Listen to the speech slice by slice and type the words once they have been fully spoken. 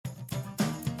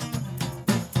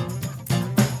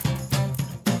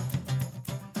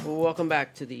welcome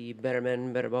back to the Better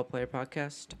Men, Better Ball Player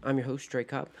podcast. I'm your host, Dre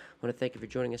Cobb. I want to thank you for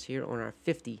joining us here on our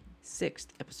 56th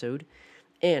episode.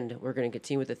 And we're going to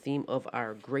continue with the theme of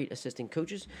our great assistant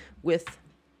coaches with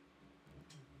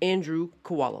Andrew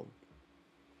Kowalo.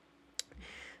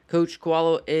 Coach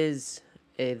Kowalo is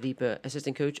the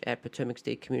assistant coach at Potomac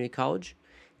State Community College.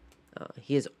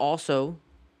 He is also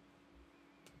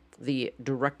the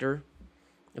director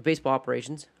of baseball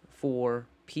operations for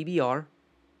PBR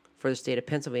for the state of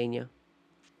Pennsylvania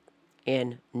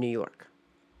and New York.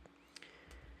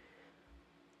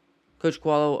 Coach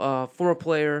Kowalo, former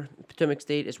player at Potomac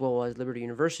State as well as Liberty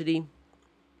University,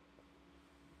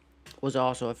 was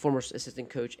also a former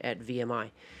assistant coach at VMI.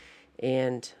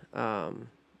 And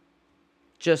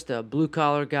just a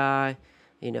blue-collar guy,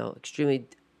 extremely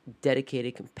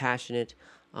dedicated, compassionate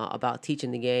about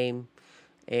teaching the game,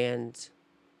 and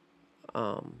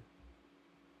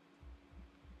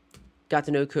got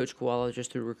to know Coach Kowalo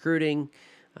just through recruiting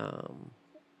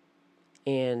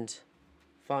and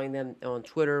following them on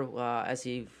Twitter as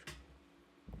he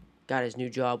got his new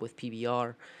job with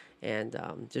PBR, and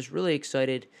just really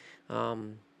excited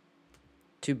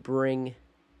to bring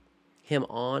him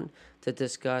on to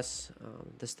discuss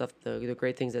the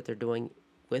great things that they're doing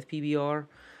with PBR.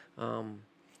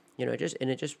 It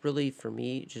just really, for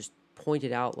me, just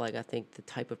pointed out, I think the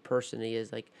type of person he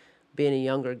is, being a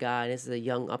younger guy, and this is a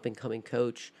young up-and-coming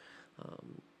coach,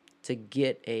 to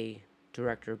get a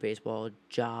director of baseball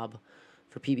job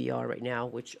for PBR right now,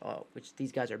 which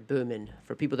these guys are booming.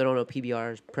 For people that don't know,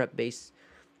 PBR is prep-based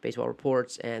baseball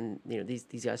reports, and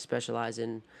these guys specialize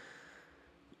in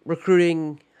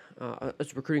recruiting,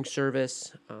 recruiting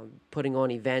service, putting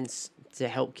on events to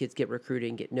help kids get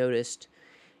recruited, get noticed,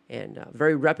 and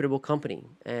very reputable company.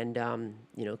 And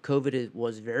COVID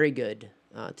was very good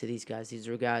to these guys. These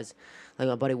are guys, like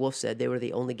my buddy Wolf said, they were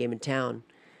the only game in town,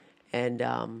 and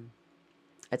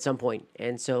at some point,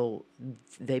 and so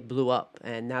they blew up.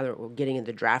 And now we're getting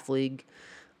into draft league,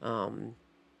 and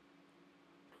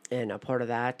a part of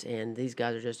that. And these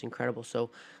guys are just incredible.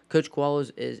 So Coach Kowalo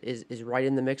is right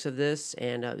in the mix of this,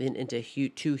 and into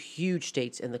two huge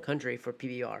states in the country for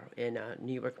PBR in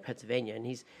New York and Pennsylvania, and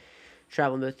he's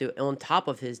traveling both through on top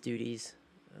of his duties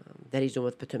that he's doing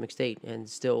with Potomac State, and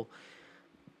still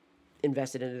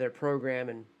invested into their program.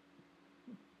 And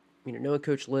knowing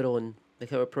Coach Little and the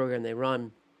kind of program they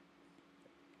run,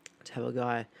 to have a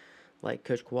guy like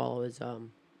Coach Kowalo is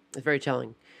very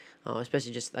telling,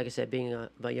 especially just like I said, being a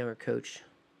younger coach.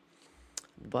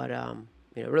 But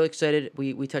really excited.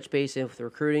 We touch base with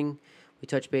recruiting. We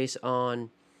touch base on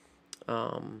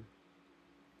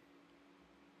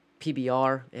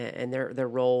PBR and their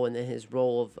role, and then his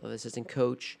role of assistant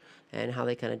coach, and how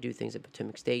they kind of do things at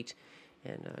Potomac State.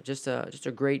 And just a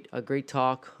great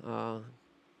talk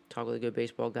with a good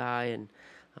baseball guy, and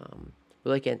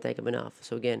really can't thank him enough.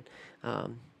 So again,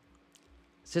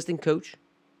 assistant coach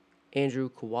Andrew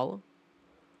Kowalo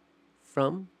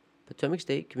from Potomac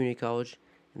State Community College,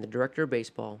 and the director of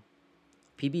baseball,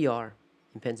 PBR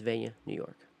in Pennsylvania, New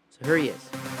York. So here he is,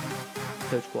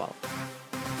 Coach Kowalo.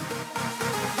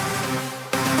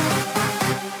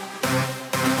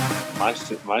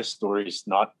 My story's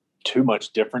not too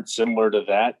much different, similar to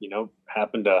that.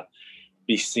 Happened to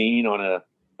be seen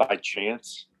by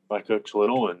chance by Coach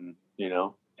Little, and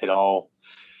it all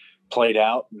played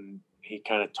out, and he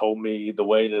kind of told me the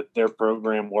way that their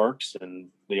program works and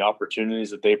the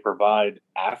opportunities that they provide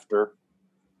after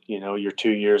your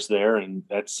 2 years there, and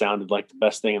that sounded like the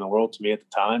best thing in the world to me at the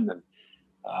time. And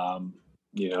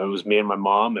it was me and my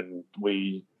mom, and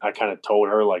I kind of told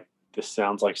her, this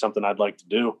sounds like something I'd like to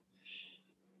do.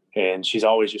 And she's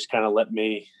always just kind of let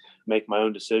me make my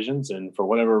own decisions. And for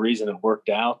whatever reason, it worked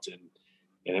out. And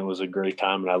it was a great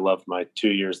time. And I loved my 2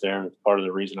 years there. And it's part of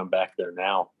the reason I'm back there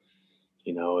now,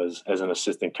 as an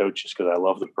assistant coach, just because I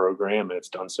love the program and it's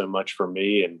done so much for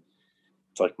me. And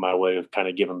it's like my way of kind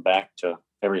of giving back to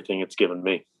everything it's given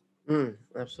me.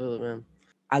 Absolutely, man.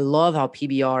 I love how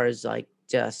PBR is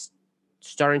just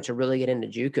starting to really get into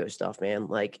JUCO stuff, man.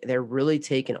 They're really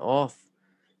taking off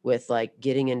with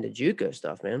getting into JUCO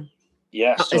stuff, man.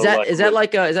 Yeah. So is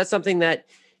that something that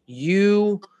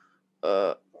you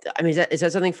is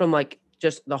that something from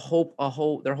just their whole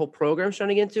program's trying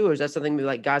to get into, or is that something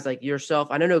guys like yourself?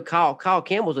 I don't know, Kyle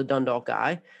Campbell's a Dundalk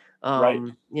guy, right.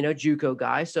 JUCO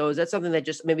guy. So is that something that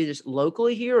just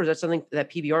locally here, or is that something that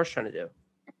PBR is trying to do?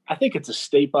 I think it's a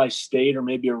state by state or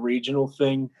maybe a regional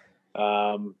thing.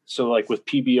 So with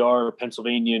PBR,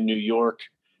 Pennsylvania, New York,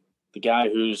 the guy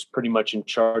who's pretty much in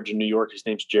charge in New York, his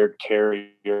name's Jared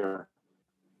Carrier.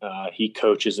 He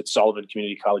coaches at Sullivan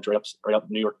Community College right up in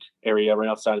the New York area, right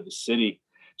outside of the city.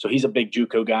 So he's a big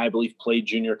JUCO guy, I believe, played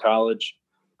junior college.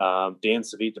 Dan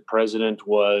Savit, the president,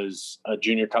 was a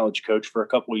junior college coach for a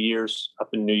couple of years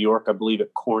up in New York, I believe,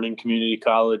 at Corning Community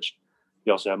College.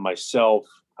 You also have myself,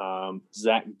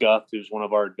 Zach Guth, who's one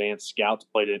of our advanced scouts,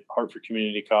 played at Hartford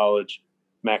Community College.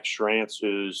 Max Schrantz,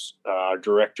 who's our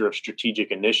director of strategic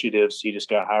initiatives. He just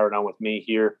got hired on with me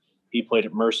here. He played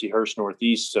at Mercyhurst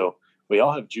Northeast. So we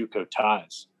all have JUCO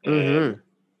ties. And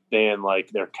then, like,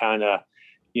 they're kind of,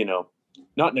 you know,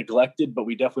 not neglected, but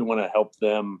we definitely want to help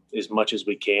them as much as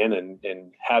we can,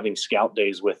 and having scout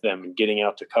days with them and getting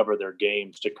out to cover their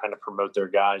games to kind of promote their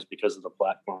guys because of the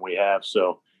platform we have.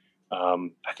 So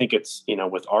I think it's, you know,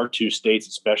 with our two states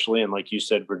especially, and like you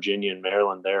said, Virginia and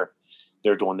Maryland,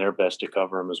 they're doing their best to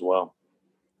cover them as well.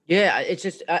 Yeah, it's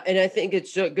just, and I think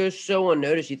it goes so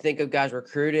unnoticed. You think of guys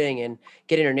recruiting and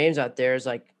getting their names out there, is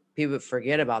like people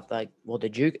forget about, like, well, the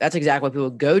JUCO. That's exactly why people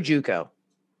go JUCO.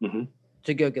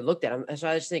 To go get looked at. So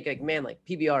I just think, like, man, like,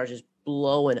 PBR is just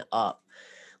blowing up.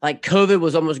 Like, COVID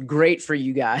was almost great for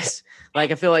you guys.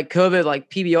 Like, I feel like COVID, like,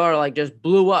 PBR, like, just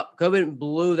blew up. COVID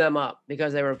blew them up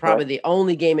because they were probably the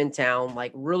only game in town,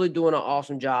 like, really doing an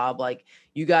awesome job. Like,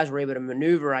 you guys were able to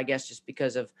maneuver, I guess, just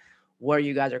because of where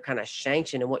you guys are kind of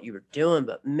sanctioned and what you were doing.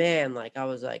 But man, like, I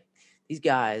was like, these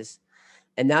guys,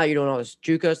 and now you're doing all this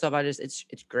JUCO stuff.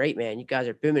 It's great, man. You guys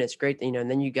are booming. It's great, you know.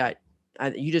 And then you got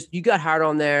hired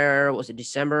on there. Was it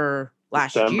December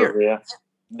last year?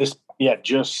 Yeah.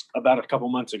 Just about a couple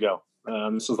months ago.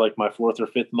 This is like my 4th or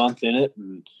 5th month in it,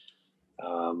 and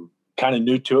kind of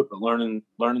new to it, but learning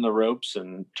the ropes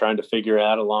and trying to figure it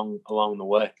out along the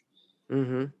way.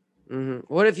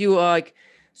 What if you like?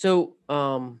 So,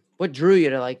 what drew you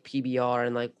to, like, PBR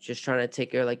and, like, just trying to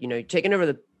take care, like, you know, taking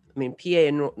over PA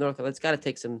and North Carolina, it's got to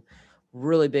take some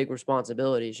really big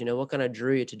responsibilities. You know, what kind of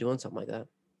drew you to doing something like that?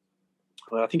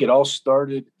 Well, I think it all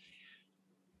started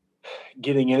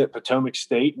getting in at Potomac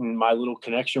State and my little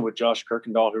connection with Josh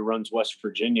Kirkendall, who runs West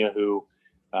Virginia, who,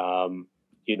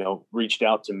 you know, reached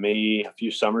out to me a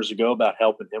few summers ago about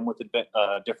helping him with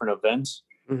different events.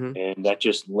 And that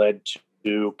just led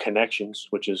to connections,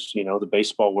 which is, you know, the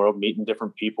baseball world, meeting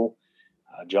different people.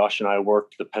 Josh and I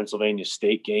worked the Pennsylvania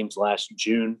State games last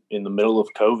June in the middle of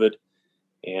COVID,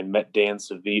 and met Dan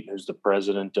Savit, who's the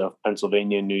president of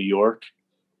Pennsylvania and New York,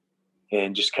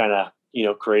 and just kind of, you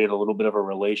know, created a little bit of a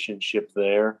relationship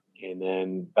there. And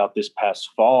then about this past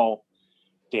fall,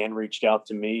 Dan reached out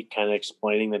to me, kind of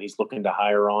explaining that he's looking to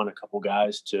hire on a couple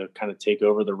guys to kind of take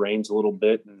over the reins a little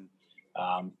bit and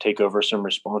take over some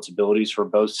responsibilities for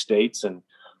both states. And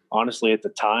honestly, at the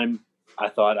time, I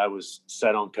thought I was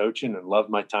set on coaching and loved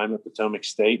my time at Potomac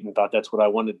State and thought that's what I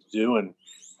wanted to do. And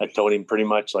I told him pretty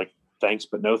much, like, thanks,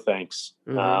 but no thanks.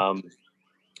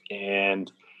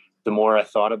 And the more I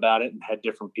thought about it and had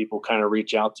different people kind of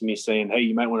reach out to me saying, hey,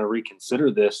 you might want to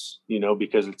reconsider this, you know,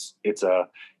 because it's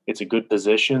a good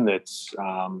position that's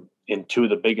in two of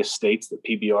the biggest states that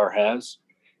PBR has.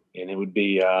 And it would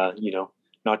be, you know,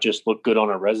 not just look good on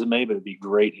a resume, but it'd be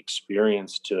great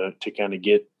experience to kind of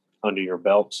get under your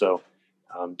belt. So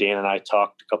Dan and I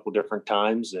talked a couple different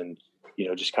times, and, you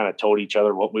know, just kind of told each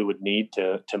other what we would need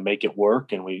to make it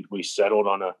work. And we settled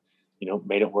on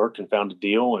made it work and found a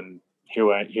deal. And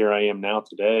here I am now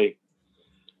today,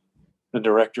 the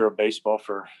director of baseball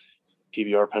for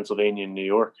PBR Pennsylvania and New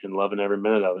York, and loving every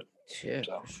minute of it. Yeah,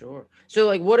 for sure. So,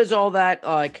 like, what does all that,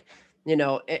 like, you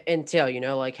know, entail, you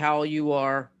know, like how you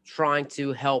are trying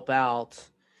to help out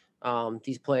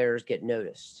these players get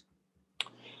noticed?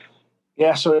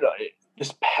 Yeah. So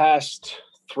this past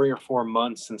 3 or 4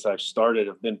 months since I've started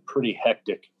have been pretty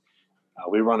hectic.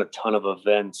 We run a ton of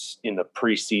events in the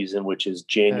preseason, which is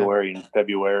January and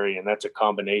February. And that's a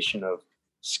combination of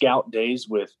scout days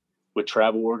with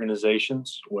travel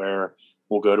organizations where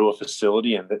we'll go to a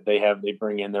facility and they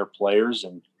bring in their players.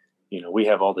 And, you know, we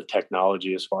have all the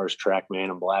technology as far as TrackMan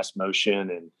and Blast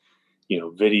Motion and, you know,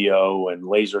 video and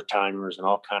laser timers and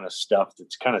all kind of stuff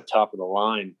that's kind of top of the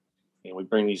line. And we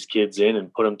bring these kids in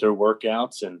and put them through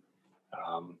workouts. And,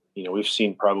 you know, we've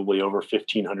seen probably over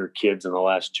 1,500 kids in the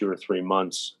last 2 or 3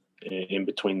 months in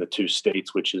between the two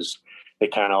states, which is, they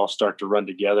kind of all start to run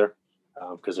together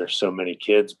because there's so many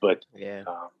kids. But,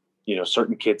 you know,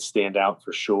 certain kids stand out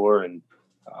for sure. And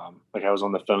like, I was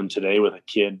on the phone today with a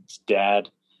kid's dad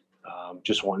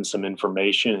just wanting some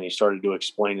information, and he started to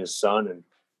explain his son, and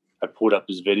I pulled up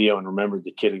his video and remembered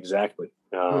the kid exactly.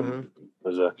 It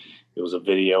was a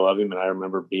video of him, and I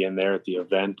remember being there at the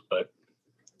event. But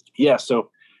yeah, so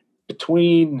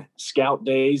between scout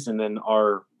days and then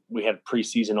we had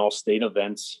preseason all state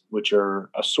events, which are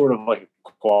a sort of like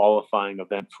a qualifying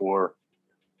event for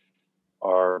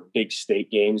our big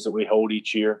state games that we hold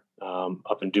each year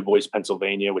up in Du Bois,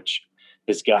 Pennsylvania, which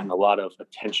has gotten a lot of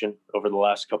attention over the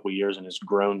last couple of years and has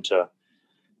grown to,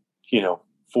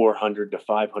 400 to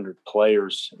 500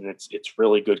 players. And it's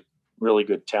really good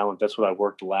talent. That's what I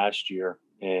worked last year.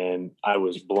 And I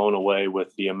was blown away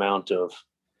with the amount of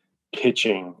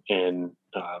pitching and,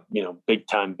 big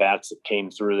time bats that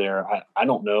came through there. I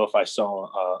don't know if I saw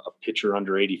a pitcher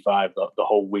under 85 the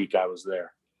whole week I was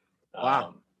there.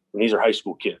 Wow. And these are high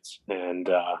school kids, and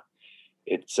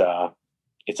it's a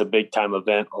big time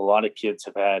event. A lot of kids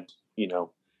have had,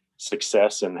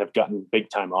 success and have gotten big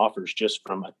time offers just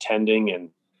from attending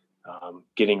and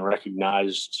getting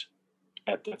recognized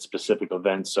at that specific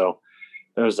event. So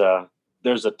there's a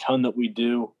ton that we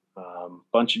do,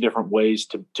 bunch of different ways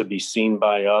to be seen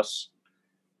by us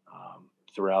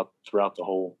throughout the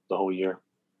whole year.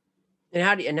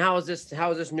 And how is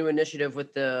this new initiative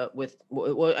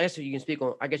well, I guess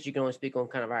you can only speak on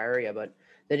kind of our area, but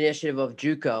the initiative of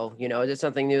JUCO, is it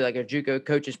something new? Like, a JUCO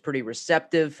coach is pretty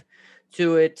receptive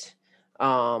to it,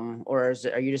 or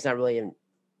are you just not really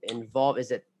involved?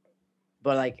 Is it?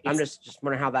 But I'm just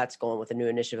wondering how that's going with the new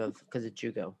initiative because it's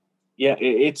JUCO. Yeah,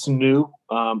 it's new.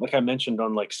 Like I mentioned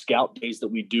on scout days that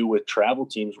we do with travel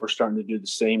teams, we're starting to do the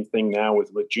same thing now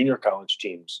with junior college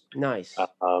teams. Nice.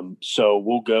 So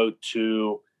we'll go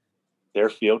to their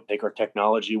field, take our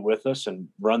technology with us and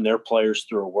run their players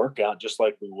through a workout just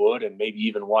like we would, and maybe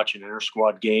even watch an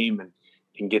inter-squad game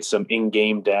and get some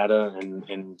in-game data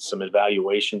and some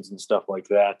evaluations and stuff like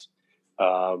that.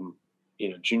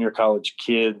 Junior college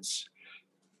kids,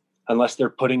 unless they're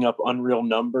putting up unreal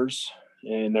numbers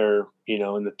and they're,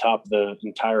 in the top of the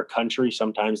entire country,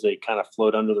 sometimes they kind of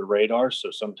float under the radar.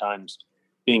 So sometimes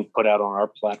being put out on our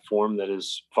platform that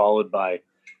is followed by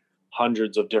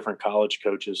hundreds of different college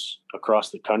coaches across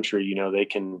the country, they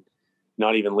can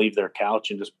not even leave their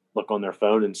couch and just look on their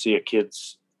phone and see a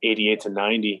kid's 88 to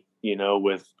 90,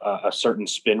 with a certain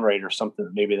spin rate or something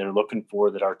that maybe they're looking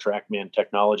for that our TrackMan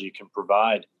technology can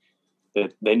provide,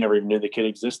 that they never even knew the kid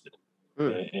existed.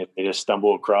 And they just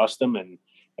stumble across them. And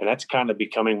that's kind of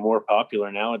becoming more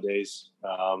popular nowadays.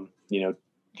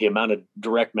 The amount of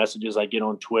direct messages I get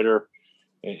on Twitter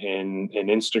and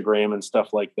Instagram and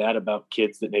stuff like that about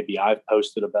kids that maybe I've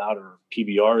posted about or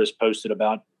PBR has posted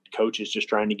about, coaches just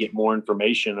trying to get more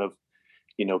information of,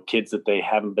 kids that they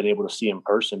haven't been able to see in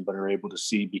person, but are able to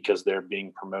see because they're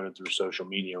being promoted through social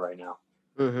media right now.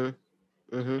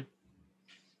 Mm-hmm. Mm-hmm.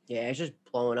 Yeah, it's just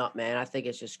blowing up, man. I think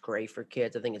it's just great for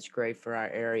kids. I think it's great for our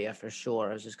area for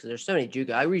sure. It's just because there's so many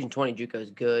JUCO. Region 20 JUCO is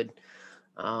good.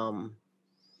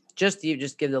 Just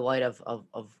give the light of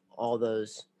all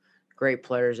those great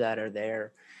players that are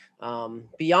there.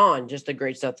 Beyond just the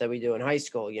great stuff that we do in high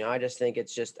school, I just think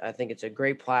I think it's a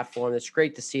great platform. It's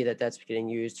great to see that that's getting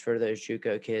used for those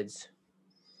JUCO kids.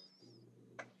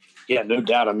 Yeah, no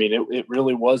doubt. I mean, it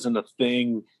really wasn't a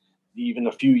thing even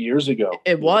a few years ago.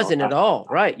 It wasn't at all.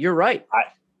 Right. You're right.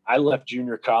 I left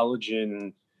junior college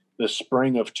in the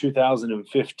spring of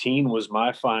 2015 was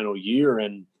my final year.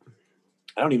 And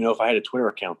I don't even know if I had a Twitter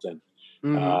account then.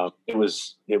 Mm-hmm.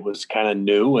 It was kind of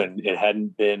new, and it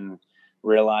hadn't been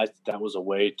realized that was a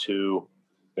way to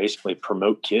basically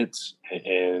promote kids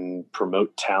and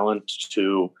promote talent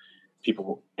to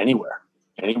people anywhere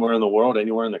in the world,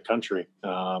 anywhere in the country.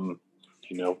 So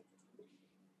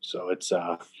it's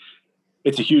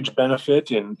a huge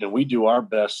benefit, and we do our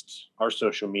best. Our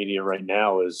social media right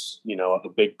now is, a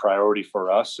big priority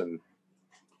for us, and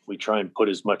we try and put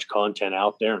as much content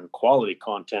out there, and quality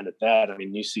content at that. I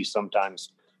mean, you see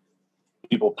sometimes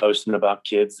people posting about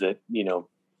kids that,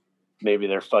 maybe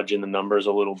they're fudging the numbers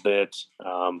a little bit.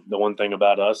 The one thing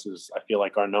about us is I feel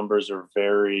like our numbers are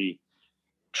very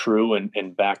true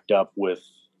and backed up with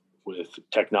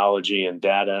technology and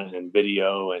data and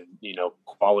video and,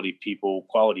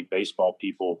 quality baseball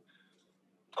people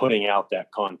putting out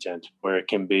that content where it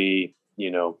can be,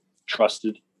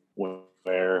 trusted,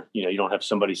 where, you don't have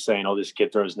somebody saying, oh, this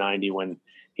kid throws 90 when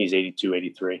he's 82,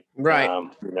 83. Right.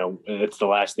 It's the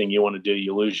last thing you want to do.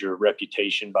 You lose your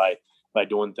reputation by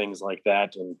doing things like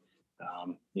that. And,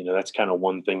 that's kind of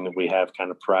one thing that we have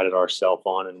kind of prided ourselves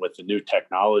on. And with the new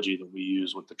technology that we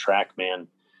use with the TrackMan,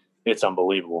 it's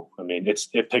unbelievable. I mean,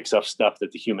 it picks up stuff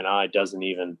that the human eye doesn't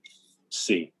even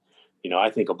see. I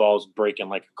think a ball's breaking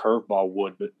like a curveball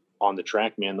would, but on the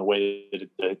TrackMan, the way that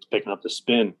it's picking up the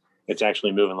spin, it's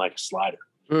actually moving like a slider.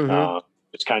 Mm-hmm.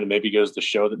 It's kind of maybe goes to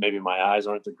show that maybe my eyes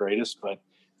aren't the greatest, but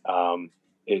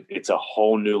it's a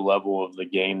whole new level of the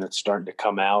game that's starting to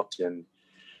come out. And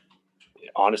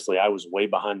honestly, I was way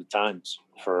behind the times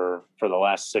for the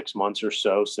last 6 months or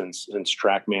so since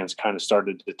TrackMan's kind of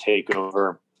started to take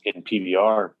over in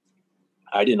PBR.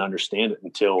 I didn't understand it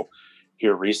until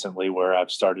here recently, where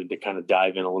I've started to kind of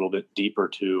dive in a little bit deeper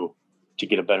to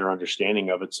get a better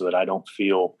understanding of it, so that I don't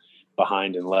feel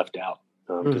behind and left out,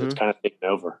 because it's kind of taken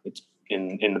over. It's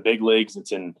in the big leagues.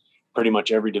 It's in pretty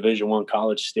much every Division I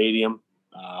college stadium.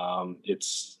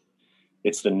 It's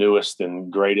the newest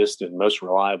and greatest and most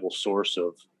reliable source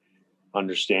of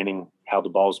understanding how the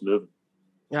ball's moving.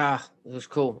 Ah, it was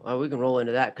cool. We can roll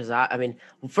into that because I mean,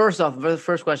 first off, the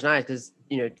first question I asked, because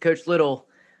Coach Little,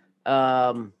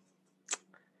 I'm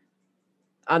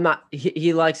not.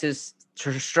 He likes his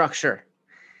structure,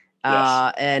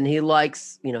 Yes. and he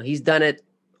likes, he's done it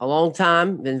a long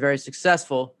time, been very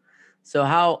successful. So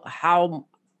how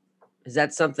is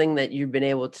that something that you've been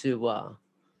able to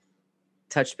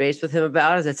touch base with him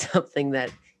about? Is that something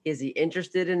that is he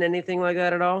interested in anything like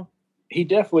that at all? He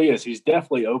definitely is. He's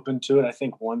definitely open to it. I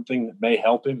think one thing that may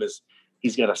help him is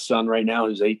he's got a son right now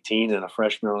who's 18 and a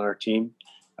freshman on our team.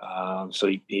 So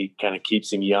he kind of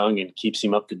keeps him young and keeps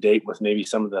him up to date with maybe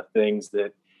some of the things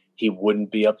that he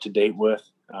wouldn't be up to date with,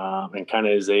 and kind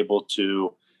of is able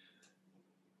to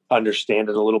understand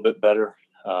it a little bit better.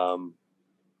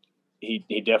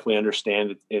 He definitely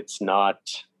understands it's not,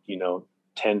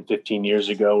 10, 15 years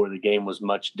ago where the game was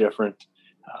much different.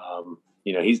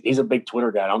 He's a big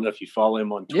Twitter guy. I don't know if you follow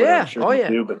him on Twitter. Yeah. I'm sure you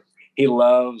do, but he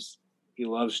loves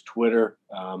Twitter.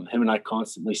 Him and I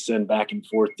constantly send back and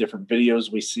forth different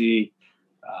videos we see,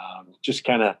 just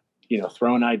kind of,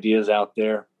 throwing ideas out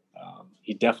there.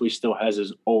 He definitely still has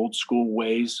his old school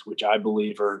ways, which I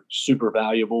believe are super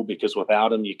valuable, because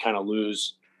without him, you kind of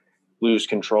lose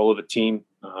control of a team.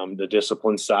 The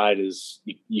discipline side is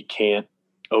you can't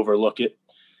overlook it.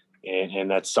 And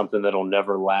that's something that'll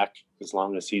never lack as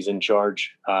long as he's in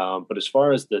charge. But as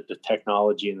far as the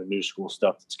technology and the new school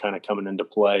stuff that's kind of coming into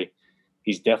play,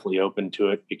 he's definitely open to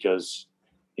it, because,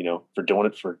 for doing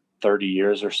it for 30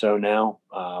 years or so now,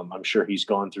 I'm sure he's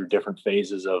gone through different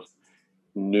phases of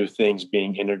new things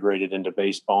being integrated into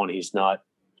baseball, and he's not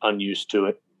unused to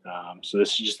it. So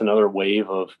this is just another wave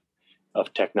of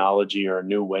technology, or a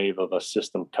new wave of a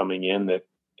system coming in that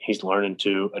he's learning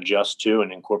to adjust to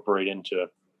and incorporate into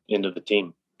the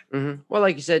team. Mm-hmm. Well,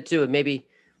 like you said too, maybe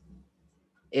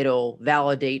it'll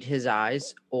validate his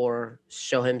eyes or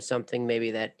show him something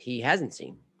maybe that he hasn't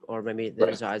seen, or maybe that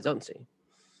his eyes don't see.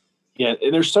 Yeah,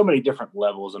 and there's so many different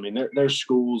levels. I mean, there's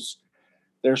schools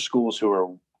who are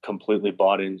completely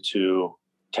bought into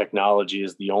technology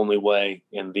as the only way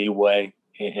and the way,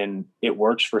 and it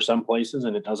works for some places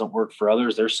and it doesn't work for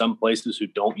others. There's some places who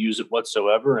don't use it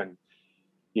whatsoever, and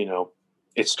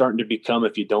it's starting to become,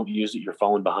 if you don't use it, you're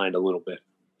falling behind a little bit.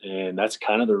 And that's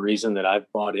kind of the reason that I've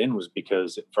bought in, was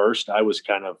because at first I was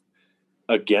kind of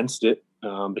against it,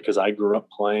 because I grew up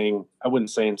playing, I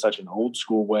wouldn't say in such an old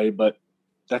school way, but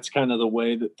that's kind of the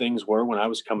way that things were when I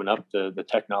was coming up. The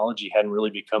technology hadn't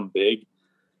really become big.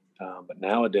 But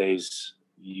nowadays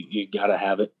you got to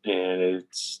have it. And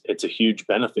it's a huge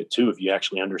benefit too, if you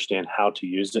actually understand how to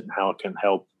use it and how it can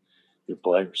help your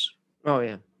players. Oh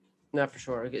yeah. No, for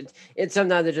sure. It's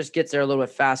sometimes it just gets there a little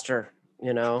bit faster,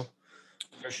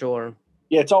 for sure.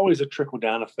 Yeah, it's always a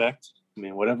trickle-down effect. I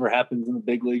mean, whatever happens in the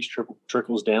big leagues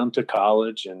trickles down to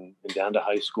college and down to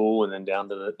high school, and then down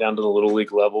to the little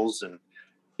league levels. And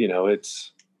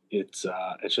it's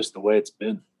just the way it's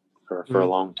been for a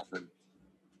long time.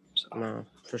 So. No,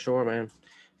 for sure, man,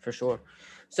 for sure.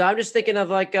 So I'm just thinking of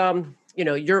like,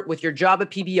 you're with your job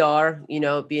at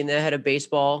PBR, being the head of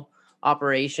baseball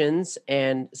operations.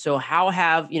 And so how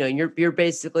have, you're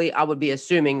basically, I would be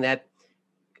assuming that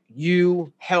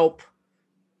you help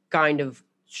kind of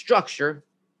structure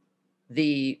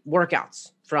the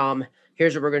workouts from,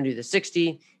 here's what we're going to do the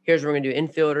 60, here's what we're going to do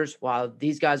infielders, while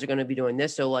these guys are going to be doing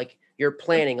this. So like you're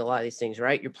planning a lot of these things,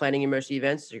 right? You're planning your most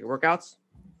events, your workouts.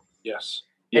 Yes.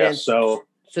 Yes. So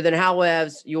then how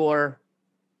has your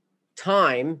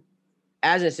time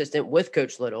as an assistant with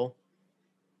Coach Little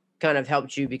kind of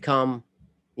helped you become,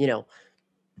 an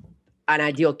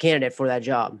ideal candidate for that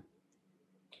job?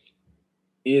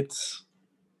 It's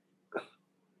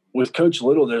with Coach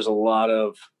Little, there's a lot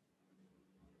of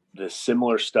the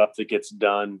similar stuff that gets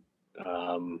done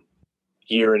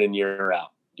year in and year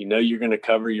out. You're going to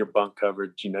cover your bunt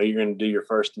coverage. You're going to do your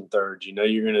first and thirds.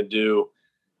 You're going to do,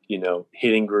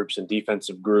 hitting groups and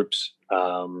defensive groups.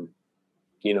 And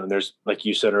there's, like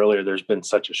you said earlier, there's been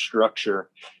such a structure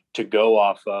to go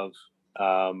off of,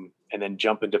 and then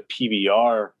jump into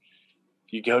PBR.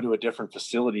 You go to a different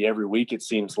facility every week, it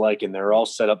seems like, and they're all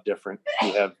set up different.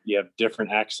 You have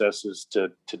different accesses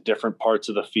to different parts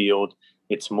of the field.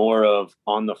 It's more of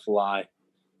on the fly.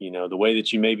 The way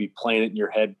that you may be playing it in your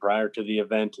head prior to the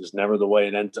event is never the way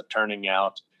it ends up turning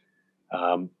out.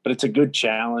 But it's a good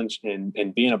challenge,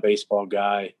 and being a baseball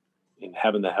guy and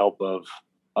having the help of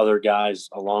other guys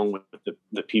along with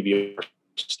the PBR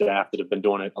staff that have been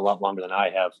doing it a lot longer than I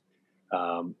have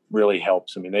really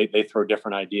helps. I mean, they throw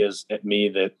different ideas at me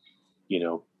that,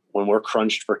 when we're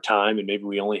crunched for time and maybe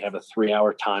we only have a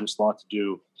 3-hour time slot to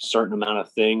do a certain amount of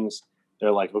things,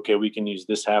 they're like, okay, we can use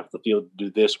this half of the field to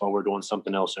do this while we're doing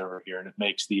something else over here. And it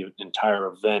makes the entire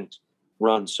event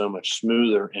run so much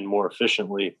smoother and more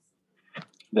efficiently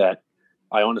that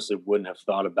I honestly wouldn't have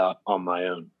thought about on my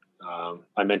own.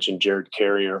 I mentioned Jared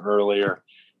Carrier earlier.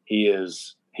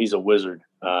 He's a wizard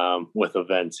with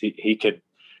events. He could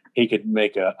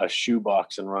make a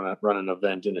shoebox and run an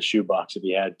event in a shoebox if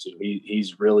he had to.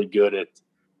 He's really good at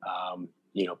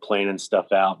planning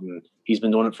stuff out, and he's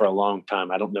been doing it for a long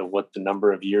time. I don't know what the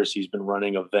number of years he's been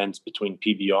running events between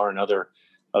PBR and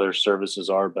other services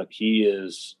are, but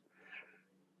he's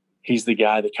the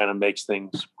guy that kind of makes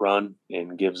things run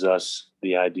and gives us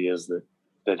the ideas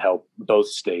that help both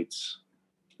states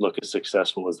look as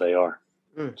successful as they are.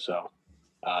 So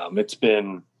it's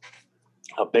been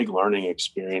a big learning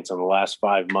experience in the last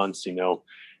 5 months,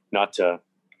 not to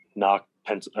knock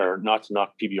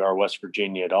PBR West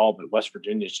Virginia at all, but West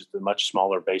Virginia is just a much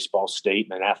smaller baseball state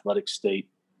and an athletic state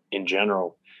in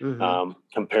general,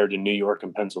 compared to New York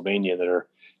and Pennsylvania that are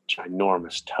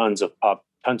ginormous, tons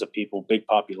of people, big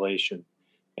population.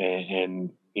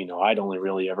 And I'd only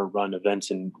really ever run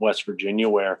events in West Virginia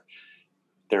where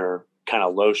they're kind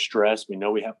of low stress. We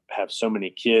know we have so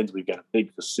many kids. We've got a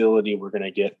big facility. We're going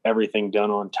to get everything done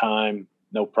on time,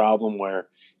 no problem. Where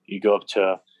you go up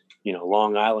to,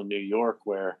 Long Island, New York,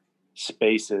 where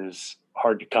space is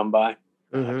hard to come by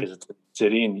because it's a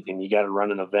city and you got to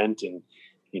run an event. And,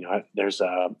 you have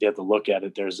to look at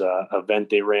it. There's a event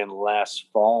they ran last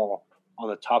fall on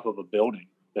the top of a building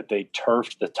that they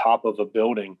turfed the top of a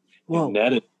building and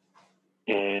netted.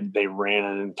 And they ran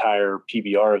an entire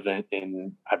PBR event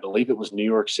in, I believe it was New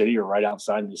York City or right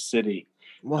outside the city.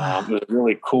 Wow. It was a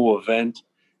really cool event.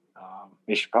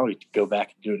 They should probably go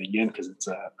back and do it again because it's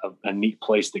a neat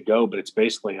place to go. But it's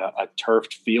basically a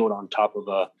turfed field on top of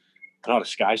not a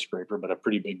skyscraper, but a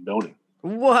pretty big building.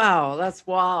 Wow, that's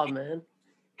wild, man.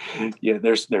 Yeah,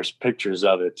 there's pictures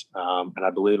of it, and I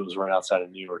believe it was right outside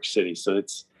of New York City. So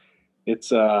it's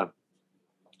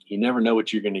you never know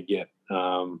what you're going to get.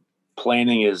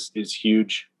 Planning is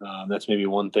huge. That's maybe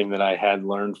one thing that I had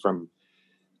learned from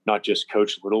not just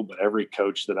Coach Little, but every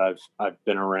coach that I've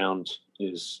been around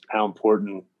is how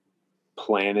important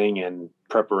planning and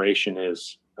preparation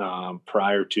is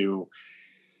prior to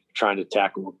trying to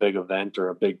tackle a big event or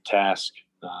a big task.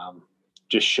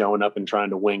 Just showing up and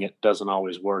trying to wing it doesn't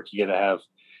always work. You gotta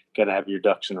have your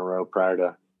ducks in a row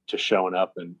prior to showing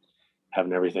up and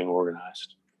having everything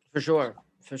organized. For sure.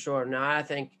 Now I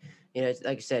think, like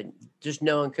I said, just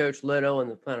knowing Coach Little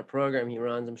and the kind of program he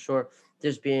runs, I'm sure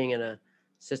just being an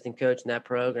assistant coach in that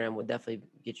program would definitely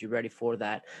get you ready for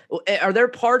that. Are there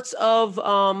parts of,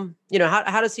 how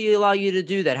does he allow you to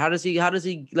do that? How does he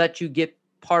let you get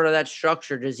part of that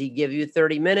structure? Does he give you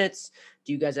 30 minutes?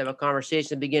 Do you guys have a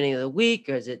conversation at the beginning of the week?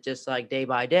 Or is it just like day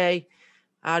by day?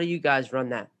 How do you guys run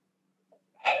that?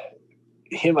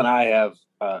 Him and I have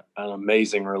an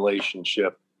amazing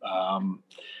relationship.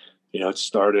 It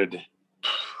started,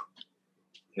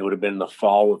 it would have been the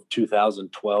fall of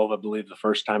 2012, I believe, the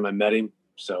first time I met him.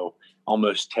 So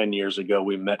almost 10 years ago,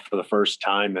 we met for the first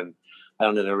time. And I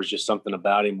don't know, there was just something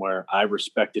about him where I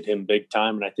respected him big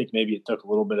time. And I think maybe it took a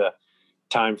little bit of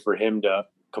time for him to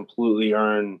completely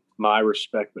earn my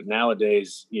respect. But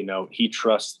nowadays, he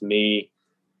trusts me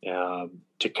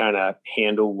to kind of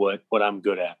handle what I'm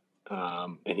good at.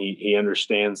 And he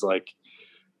understands, like,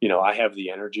 I have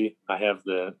the energy, I have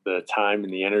the time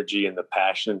and the energy and the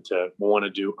passion to want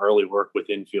to do early work with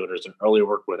infielders and early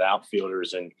work with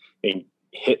outfielders and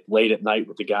hit late at night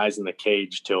with the guys in the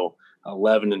cage till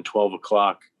 11 and 12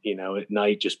 o'clock, at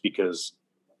night, just because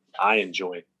I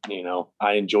enjoy it.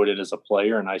 I enjoyed it as a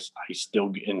player and I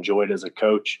still enjoy it as a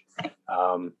coach.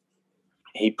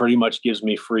 He pretty much gives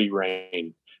me free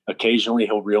reign. Occasionally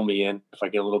he'll reel me in if I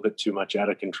get a little bit too much out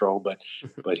of control, but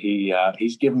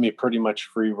he's given me pretty much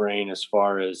free reign as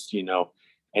far as,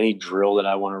 any drill that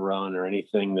I want to run or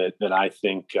anything that I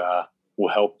think will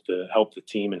help the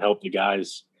team and help the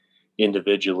guys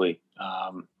individually.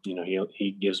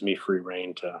 He gives me free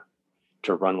reign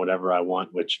to run whatever I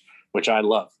want, which I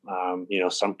love.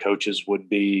 Some coaches would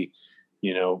be,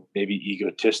 maybe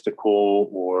egotistical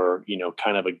or,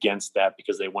 kind of against that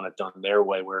because they want it done their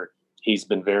way, where he's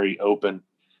been very open.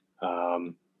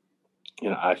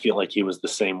 I feel like he was the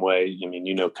same way. I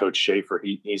mean, Coach Schaefer,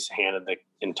 he's handed the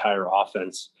entire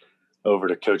offense over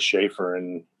to Coach Schaefer,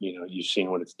 and you've seen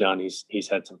what it's done. He's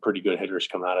had some pretty good hitters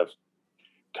come out of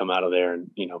there,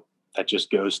 and that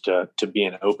just goes to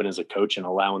being open as a coach and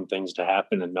allowing things to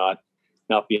happen, and not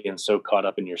being so caught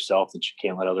up in yourself that you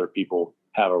can't let other people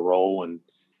have a role and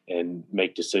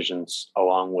make decisions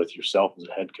along with yourself as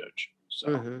a head coach.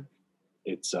 So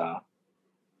it's I'm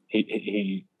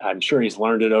sure he's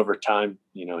learned it over time.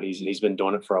 He's been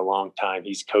doing it for a long time.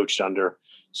 He's coached under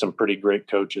some pretty great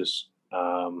coaches,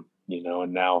 and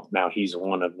now he's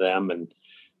one of them, and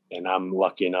I'm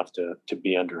lucky enough to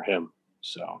be under him.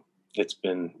 So it's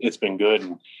been good,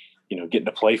 and getting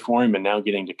to play for him and now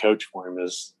getting to coach for him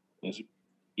is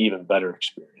even better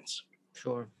experience.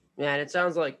 Sure. Yeah, and it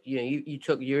sounds like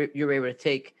you were able to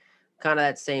take kind of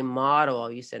that same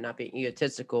model. You said not being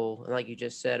egotistical, and like you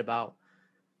just said about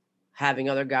having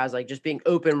other guys like just being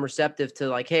open and receptive to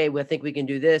like, hey, I think we can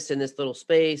do this in this little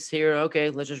space here. Okay,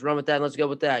 let's just run with that. And let's go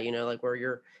with that. Like where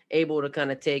you're able to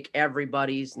kind of take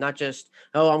everybody's, not just,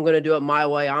 oh, I'm going to do it my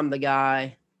way, I'm the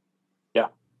guy.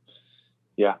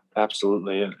 Yeah,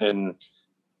 absolutely. And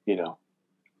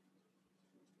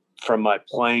from my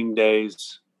playing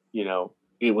days,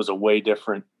 it was a way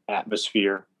different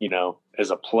atmosphere.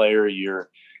 As a player, you're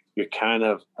kind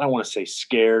of, I don't want to say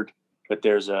scared, but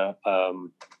there's a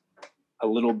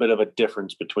little bit of a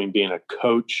difference between being a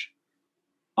coach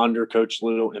under Coach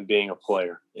Little and being a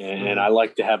player. And I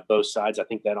like to have both sides. I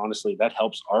think that honestly, that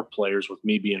helps our players with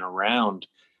me being around,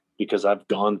 because I've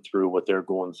gone through what they're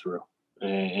going through.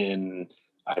 And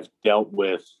I've dealt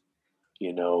with,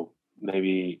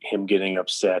 maybe him getting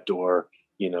upset, or,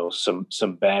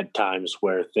 some bad times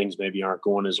where things maybe aren't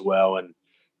going as well. And,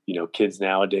 kids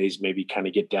nowadays maybe kind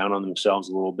of get down on themselves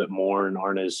a little bit more and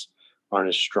aren't as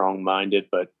strong minded,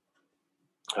 but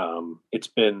it's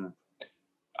been,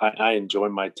 I enjoy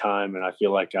my time, and I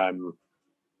feel like I'm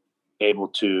able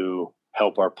to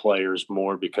help our players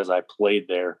more because I played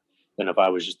there than if I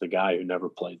was just the guy who never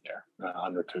played there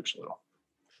under Coach Little.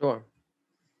 Sure.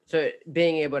 So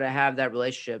being able to have that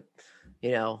relationship,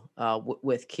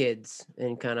 with kids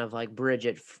and kind of like bridge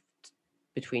it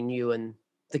between you and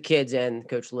the kids and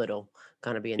Coach Little,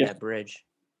 kind of being that bridge.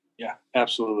 Yeah,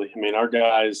 absolutely. I mean, our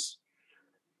guys,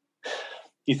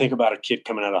 you think about a kid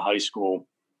coming out of high school,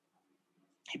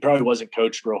 he probably wasn't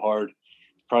coached real hard.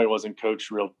 Probably wasn't coached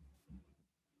real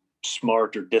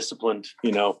smart or disciplined,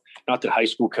 not that high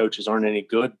school coaches aren't any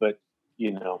good, but,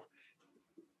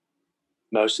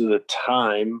 most of the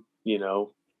time,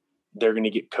 they're going to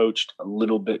get coached a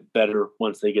little bit better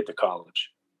once they get to college.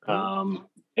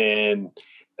 And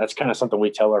that's kind of something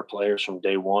we tell our players from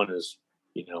day one is,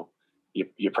 you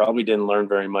probably didn't learn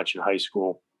very much in high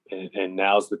school. And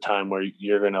now's the time where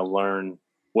you're going to learn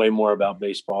way more about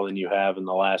baseball than you have in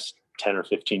the last 10 or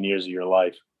 15 years of your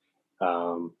life.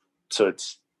 So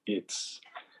it's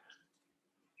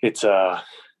a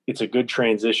good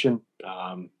transition.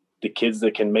 The kids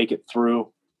that can make it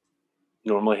through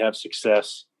normally have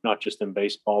success, not just in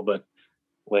baseball, but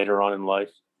later on in life.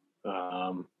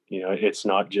 It's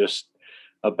not just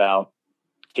about,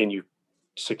 can you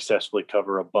successfully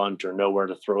cover a bunt or know where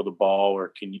to throw the ball,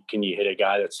 or can you hit a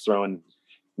guy that's throwing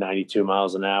 92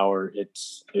 miles an hour?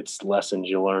 It's lessons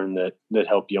you learn that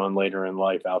help you on later in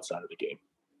life outside of the game.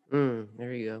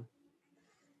 There you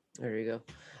go.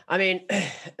 I mean,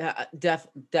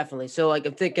 definitely. So like,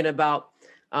 I'm thinking about,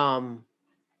 along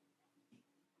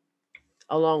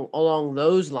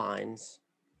those lines,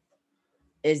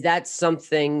 is that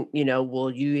something,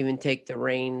 will you even take the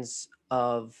reins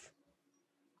of,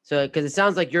 so, cause it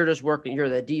sounds like you're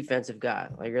the defensive guy,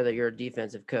 like you're a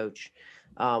defensive coach.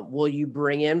 Will you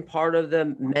bring in part of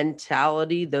the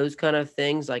mentality, those kind of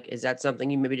things? Like, is that something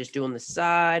you maybe just do on the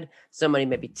side? Somebody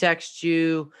maybe text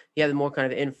you, you have more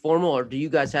kind of informal, or do you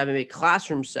guys have maybe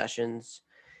classroom sessions?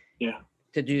 Yeah.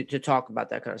 To talk about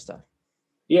that kind of stuff?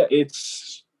 Yeah.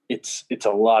 It's a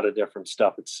lot of different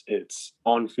stuff. It's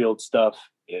on-field stuff.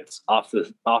 It's off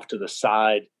to the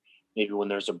side. Maybe when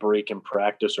there's a break in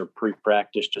practice or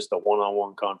pre-practice, just a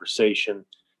one-on-one conversation.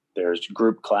 There's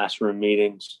group classroom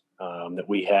meetings that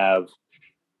we have,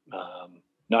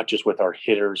 not just with our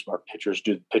hitters, our pitchers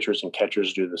and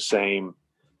catchers do the same.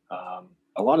 A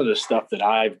lot of the stuff that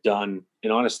I've done,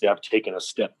 and honestly, I've taken a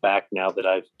step back now that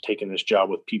I've taken this job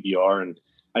with PBR, and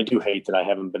I do hate that I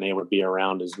haven't been able to be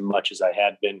around as much as I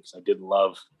had been, because I did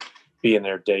love being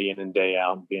there day in and day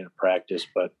out and being at practice.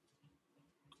 But,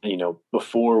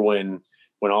 before when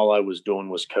all I was doing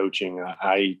was coaching,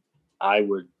 I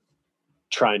would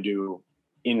try and do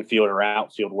infield or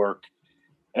outfield work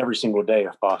every single day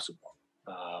if possible.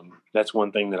 That's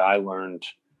one thing that I learned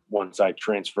once I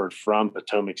transferred from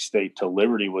Potomac State to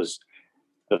Liberty, was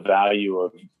the value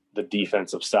of the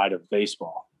defensive side of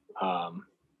baseball.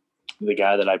 The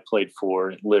guy that I played for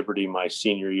at Liberty my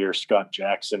senior year, Scott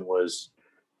Jackson, was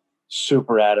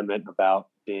super adamant about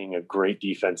being a great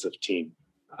defensive team.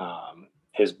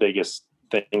 His biggest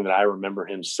thing that I remember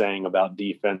him saying about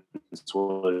defense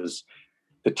was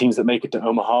the teams that make it to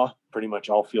Omaha pretty much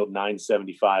all field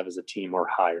 975 as a team or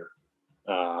higher.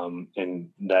 And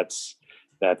that's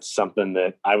something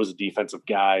that I was a defensive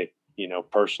guy,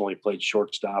 personally played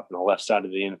shortstop on the left side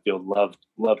of the infield,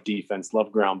 loved defense,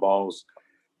 loved ground balls.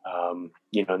 And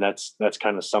that's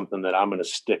kind of something that I'm going to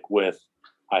stick with,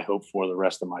 I hope, for the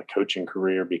rest of my coaching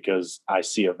career, because I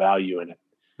see a value in it.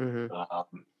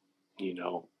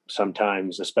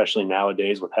 Sometimes, especially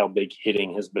nowadays with how big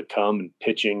hitting has become and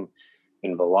pitching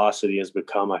and velocity has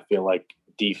become, I feel like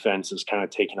defense is kind of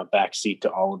taking a backseat to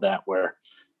all of that, where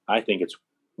I think it's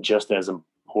just as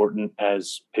important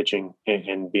as pitching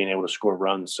and being able to score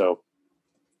runs. So,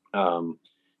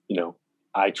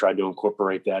 I tried to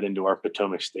incorporate that into our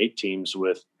Potomac State teams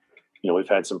with, we've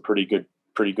had some pretty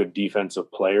good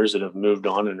defensive players that have moved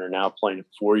on and are now playing at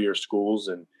 4-year schools.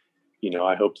 And,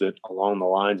 I hope that along the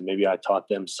lines, maybe I taught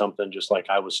them something just like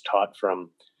I was taught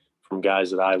from guys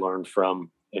that I learned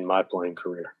from in my playing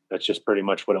career. That's just pretty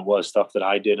much what it was. Stuff that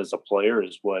I did as a player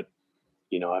is what,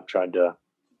 I've tried to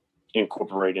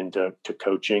incorporate into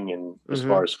coaching, and as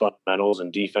far as fundamentals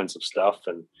and defensive stuff.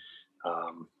 And,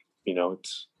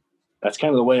 that's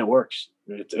kind of the way it works.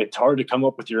 It's hard to come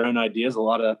up with your own ideas. A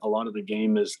lot of the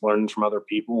game is learning from other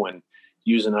people and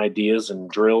using ideas and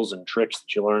drills and tricks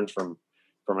that you learn from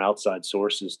outside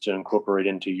sources to incorporate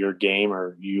into your game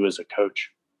or you as a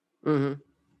coach.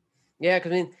 Yeah.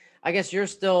 Cause I guess you're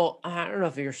still, I don't know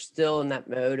if you're still in that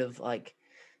mode of like,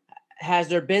 has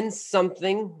there been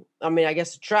something, I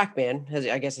guess TrackMan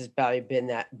has probably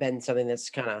been something that's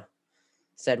kind of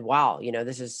said, wow,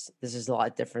 this is a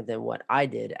lot different than what I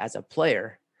did as a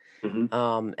player. And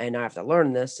I have to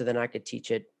learn this so then I could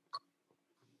teach it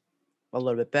a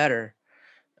little bit better.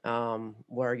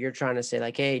 Where you're trying to say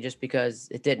like, hey, just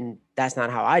because that's not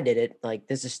how I did it. Like,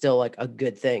 this is still like a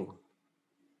good thing.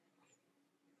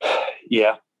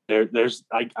 Yeah,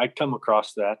 I come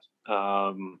across that.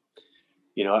 I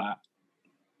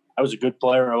was a good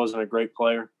player. I wasn't a great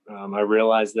player. I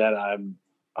realized that. I'm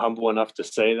humble enough to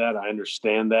say that. I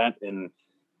understand that. And,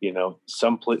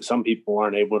 some people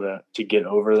aren't able to get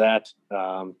over that,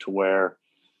 to where,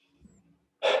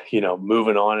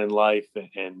 moving on in life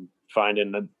and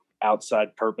finding an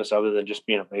outside purpose other than just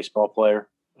being a baseball player.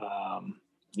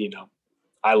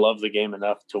 I love the game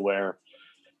enough to where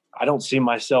I don't see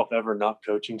myself ever not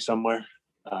coaching somewhere.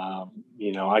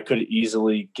 I could have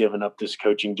easily given up this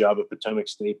coaching job at Potomac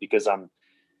State because I'm,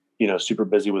 super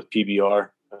busy with PBR.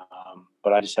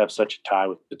 But I just have such a tie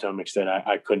with Potomac State.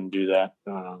 I couldn't do that.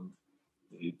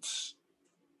 It's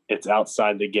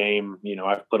outside the game.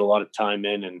 I've put a lot of time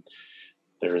in, and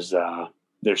there's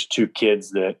 2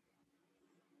 kids that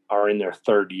are in their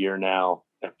 3rd year now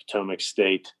at Potomac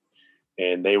State,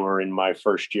 and they were in my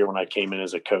first year when I came in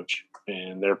as a coach,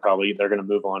 and they're going to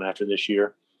move on after this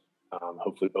year.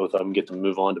 Hopefully both of them get to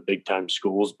move on to big time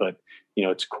schools, but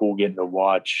it's cool getting to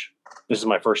watch. This is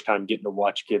my first time getting to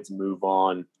watch kids move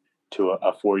on to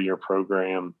a 4-year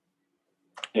program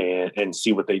and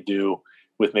see what they do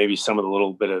with maybe some of the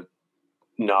little bit of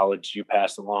knowledge you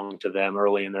pass along to them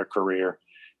early in their career,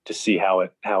 to see how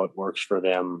it works for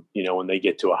them, when they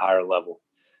get to a higher level.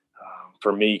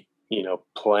 For me,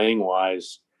 playing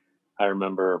wise, I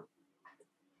remember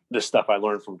the stuff I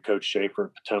learned from Coach Schaefer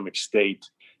at Potomac State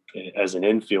as an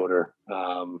infielder.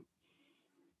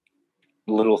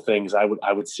 Little things, I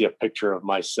would see a picture of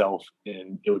myself,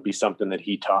 and it would be something that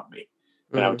he taught me,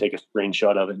 and I would take a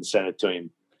screenshot of it and send it to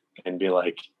him and be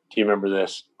like, do you remember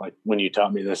this? Like, when you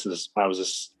taught me this, I was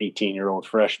this 18-year-old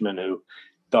freshman who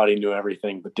thought he knew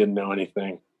everything but didn't know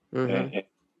anything. And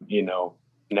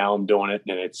now I'm doing it,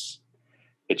 and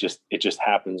it just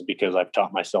happens because I've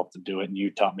taught myself to do it, and you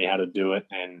taught me how to do it,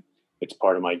 and it's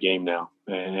part of my game now.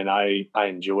 And I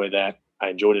enjoy that. I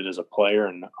enjoyed it as a player,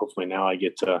 and hopefully now I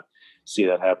get to see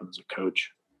that happen as a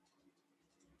coach.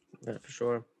 Yeah, for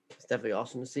sure. It's definitely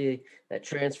awesome to see that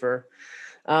transfer.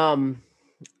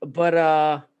 But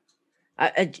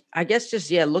I guess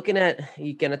just, looking at,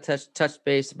 you kind of touch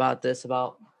base about this,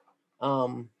 about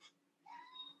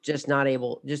just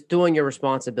doing your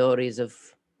responsibilities of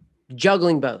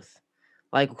juggling both.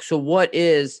 Like, so what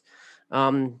is,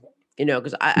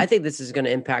 because I think this is going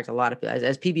to impact a lot of people.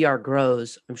 As PBR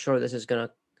grows, I'm sure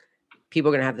people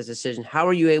are going to have this decision. How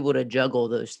are you able to juggle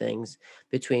those things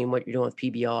between what you're doing with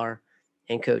PBR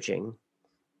and coaching?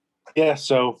 Yeah,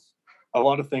 so a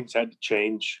lot of things had to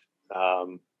change.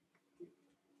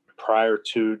 prior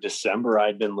to December,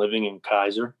 I'd been living in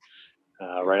Kaiser,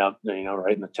 right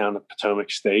in the town of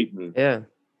Potomac State. And Yeah.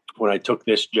 when I took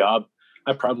this job,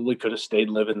 I probably could have stayed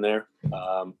living there.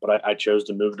 But I chose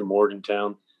to move to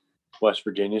Morgantown, West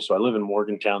Virginia. So I live in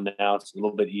Morgantown now. It's a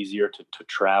little bit easier to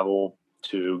travel,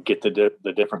 to get to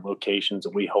the different locations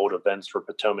that we hold events for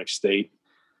Potomac State.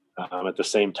 At the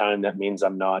same time, that means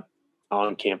I'm not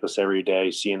on campus every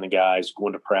day, seeing the guys,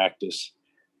 going to practice.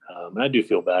 And I do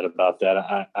feel bad about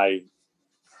that.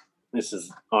 This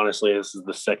is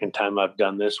the second time I've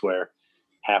done this, where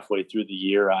halfway through the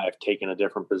year I've taken a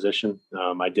different position.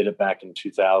 I did it back in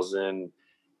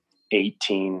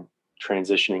 2018,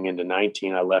 transitioning into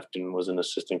 19. I left and was an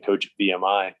assistant coach at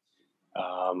VMI,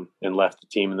 and left the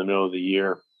team in the middle of the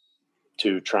year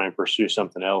to try and pursue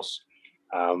something else.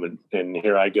 And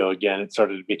here I go again. It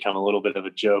started to become a little bit of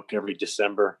a joke. Every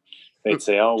December they'd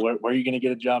say, "Oh, where are you going to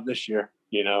get a job this year?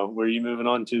 Where are you moving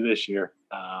on to this year?"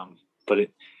 But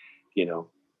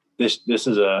this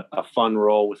is a fun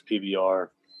role with PBR.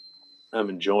 I'm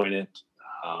enjoying it.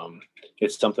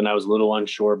 It's something I was a little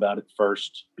unsure about at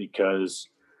first, because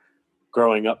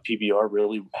growing up, PBR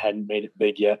really hadn't made it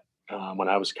big yet. When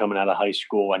I was coming out of high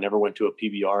school, I never went to a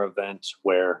PBR event,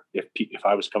 where if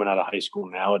I was coming out of high school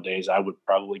nowadays, I would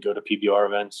probably go to PBR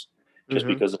events just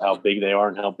because of how big they are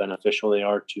and how beneficial they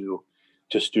are to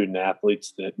student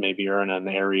athletes that maybe are in an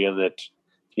area that,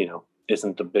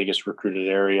 isn't the biggest recruited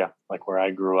area like where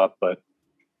I grew up. But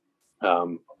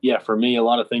for me, a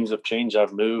lot of things have changed.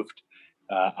 I've moved.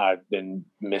 I've been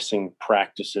missing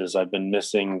practices. I've been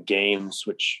missing games,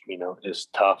 which, is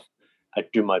tough. I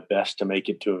do my best to make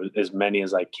it to as many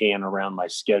as I can around my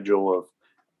schedule of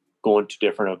going to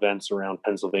different events around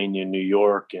Pennsylvania and New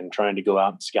York, and trying to go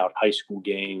out and scout high school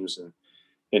games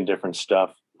and different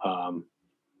stuff.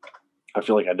 I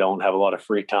feel like I don't have a lot of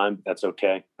free time. But that's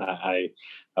okay. I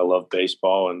love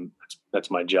baseball, and that's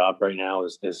my job right now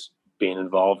is being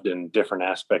involved in different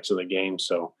aspects of the game.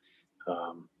 So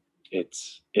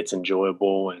it's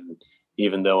enjoyable. And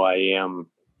even though I am,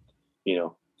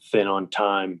 thin on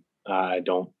time, I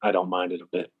don't mind it a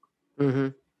bit. Mm-hmm.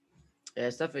 Yeah,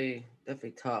 it's definitely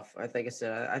tough. I think I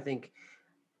said, I think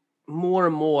more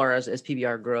and more as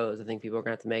PBR grows, I think people are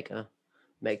going to have to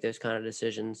make those kind of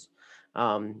decisions.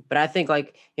 But I think,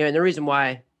 and the reason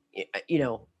why,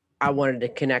 I wanted to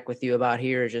connect with you about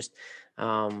here is just,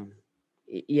 I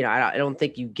don't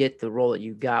think you get the role that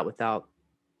you got without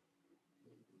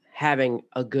having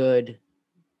a good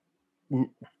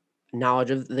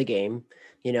knowledge of the game,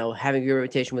 having your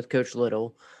reputation with Coach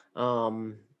Little,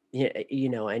 and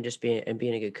just being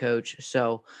a good coach.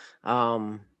 So,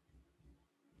 man,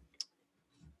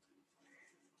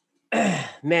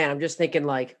 I'm just thinking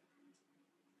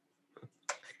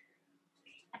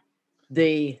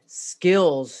the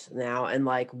skills now, and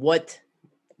what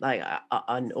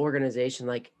an organization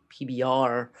like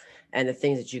PBR and the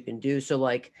things that you can do. So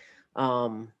because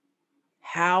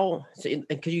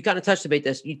you kind of touched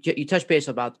about you touched base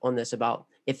about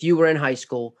if you were in high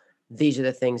school, these are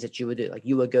the things that you would do. Like,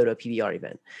 you would go to a PBR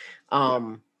event,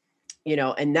 and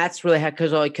that's really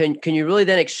because can you really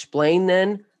then explain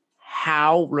then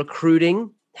how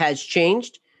recruiting has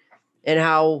changed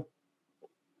and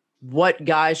what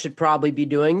guys should probably be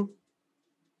doing?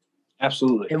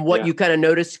 Absolutely. And what you kind of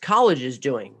noticed college is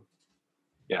doing.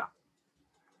 Yeah.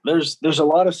 There's a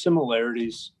lot of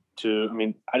similarities to,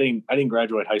 I didn't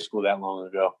graduate high school that long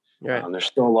ago. Right. There's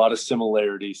still a lot of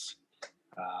similarities.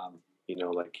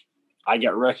 I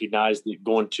got recognized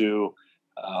going to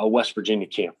a West Virginia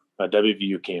camp, a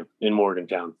WVU camp in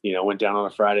Morgantown. Went down on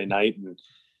a Friday night and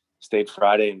stayed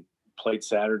Friday and played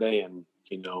Saturday. And,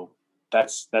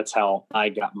 that's how I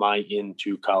got my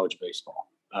into college baseball,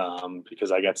 because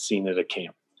I got seen at a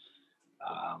camp.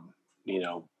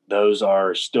 Those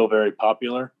are still very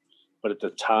popular. But at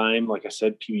the time, like I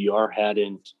said, PBR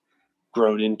hadn't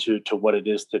grown into what it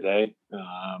is today.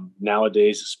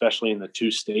 Nowadays, especially in the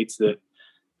two states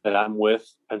that I'm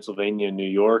with, Pennsylvania and New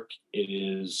York, it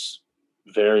is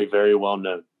very, very well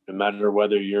known. No matter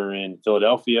whether you're in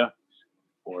Philadelphia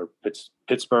or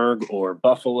Pittsburgh or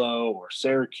Buffalo or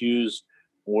Syracuse,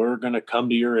 we're going to come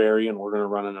to your area and we're going to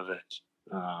run an event.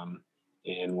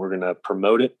 And we're going to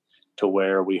promote it to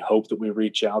where we hope that we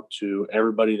reach out to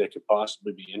everybody that could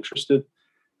possibly be interested.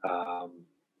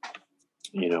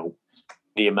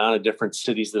 The amount of different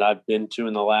cities that I've been to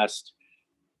in the last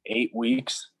 8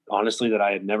 weeks, honestly, that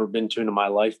I had never been to in my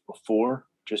life before,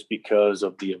 just because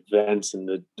of the events and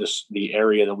the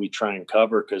area that we try and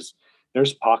cover. Because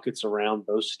there's pockets around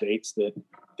those states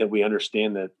that we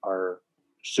understand that are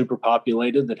super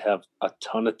populated, that have a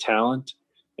ton of talent.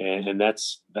 And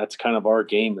that's kind of our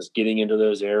game, is getting into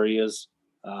those areas,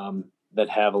 that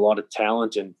have a lot of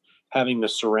talent, and having the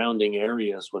surrounding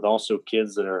areas with also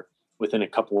kids that are within a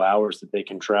couple hours that they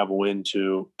can travel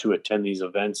into to attend these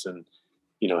events and,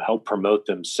 help promote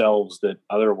themselves, that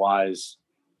otherwise,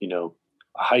 a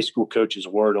high school coach's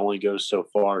word only goes so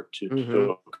far to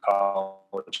a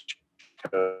college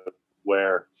coach,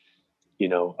 where,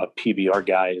 a PBR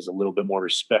guy is a little bit more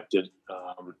respected.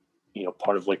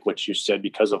 Part of like what you said,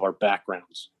 because of our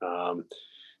backgrounds,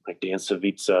 like Dan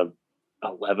Savitza,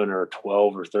 11 or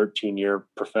 12 or 13-year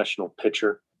professional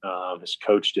pitcher, has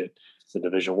coached at the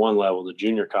Division I level, the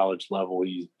junior college level.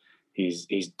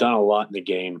 He's done a lot in the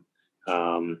game,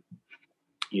 and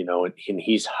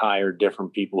he's hired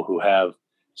different people who have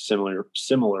similar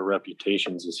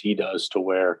reputations as he does, to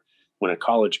where when a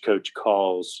college coach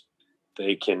calls,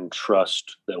 they can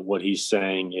trust that what he's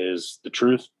saying is the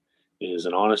truth, is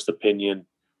an honest opinion,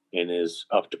 and is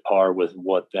up to par with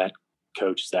what that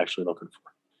coach is actually looking for.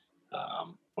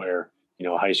 Where,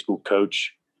 a high school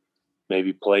coach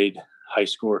maybe played high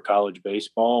school or college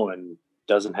baseball and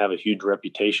doesn't have a huge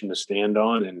reputation to stand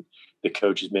on, and the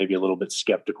coach is maybe a little bit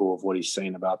skeptical of what he's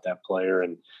saying about that player.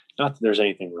 And not that there's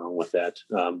anything wrong with that,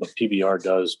 but PBR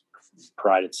does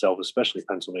pride itself, especially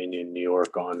Pennsylvania and New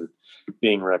York, on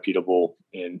being reputable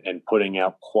and putting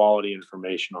out quality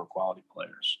information on quality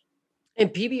players.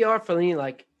 And PBR, for me,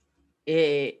 like,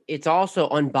 it's also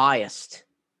unbiased.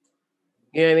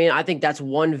 You know what I mean? I think that's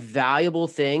one valuable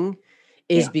thing,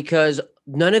 is because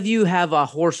none of you have a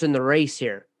horse in the race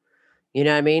here. You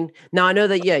know what I mean? Now, I know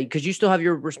that, because you still have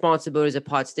your responsibilities at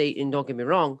Pot State, and don't get me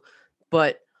wrong,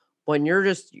 but when you're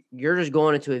just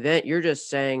going into an event, you're just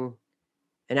saying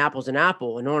an apple's an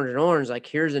apple, an orange, like,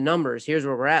 here's the numbers, here's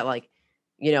where we're at, like,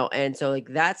 and so, like,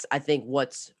 that's, I think,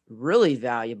 what's really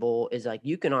valuable is, like,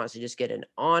 you can honestly just get an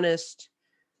honest,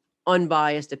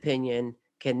 unbiased opinion.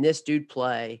 Can this dude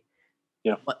play?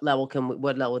 Yeah. What level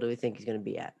do we think he's going to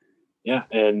be at? Yeah.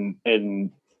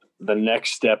 And the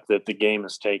next step that the game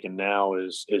has taken now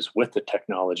is with the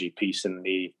technology piece and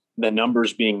the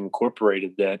numbers being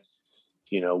incorporated, that,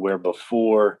 where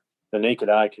before the naked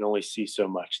eye can only see so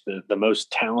much. The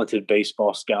most talented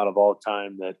baseball scout of all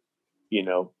time that,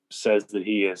 says that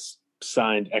he has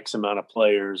signed X amount of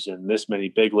players and this many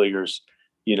big leaguers,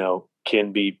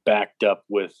 can be backed up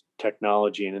with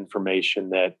technology and information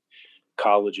that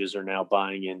colleges are now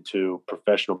buying into,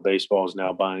 professional baseball is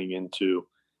now buying into,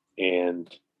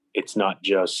 and it's not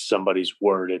just somebody's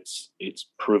word. It's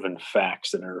proven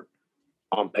facts that are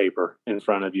on paper in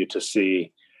front of you to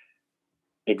see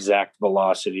exact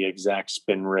velocity, exact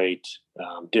spin rate,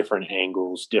 different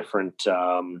angles, different,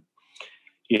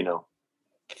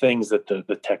 things that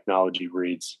the technology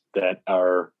reads that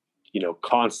are,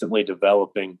 constantly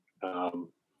developing.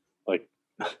 Like,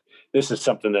 this is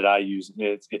something that I use.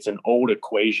 It's an old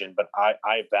equation, but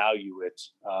I value it,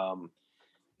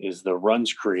 is the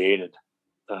runs created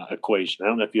equation. I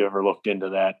don't know if you ever looked into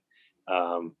that.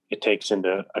 It takes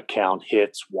into account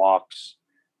hits, walks,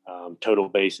 total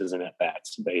bases, and at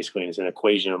bats. Basically, it's an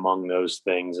equation among those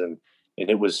things, and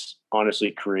it was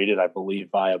honestly created, I believe,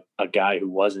 by a guy who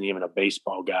wasn't even a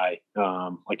baseball guy.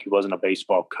 Like, he wasn't a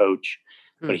baseball coach,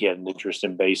 but he had an interest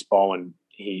in baseball, and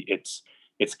it's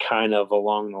kind of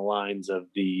along the lines of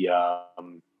the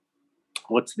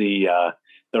what's the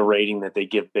rating that they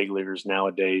give big leaguers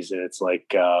nowadays, and it's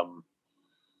like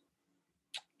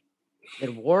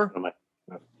WAR.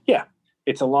 Yeah,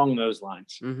 it's along those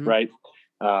lines, right?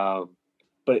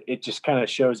 But it just kind of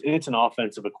shows, and it's an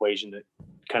offensive equation that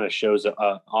kind of shows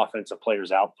a offensive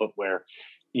player's output, where,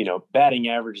 batting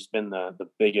average has been the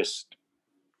biggest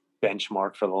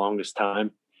benchmark for the longest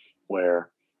time, where,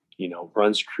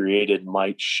 runs created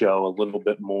might show a little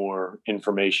bit more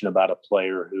information about a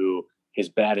player who his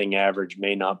batting average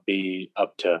may not be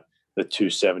up to the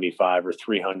 275 or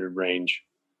 300 range,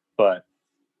 but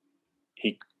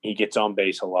he gets on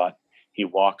base a lot. He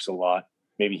walks a lot.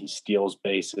 Maybe he steals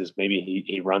bases. Maybe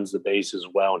he runs the bases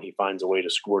well, and he finds a way to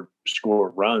score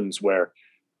runs, where,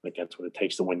 like, that's what it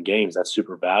takes to win games. That's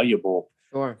super valuable.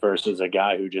 Sure. Versus a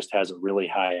guy who just has a really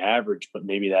high average, but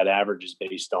maybe that average is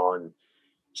based on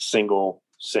single.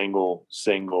 So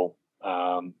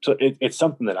it's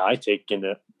something that I take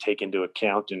into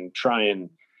account and try and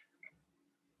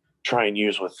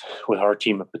use with our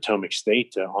team at Potomac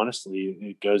State. Honestly,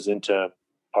 it goes into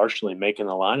partially making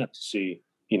the lineup to see,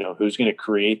 who's going to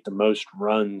create the most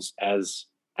runs as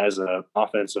an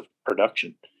offensive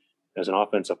production, as an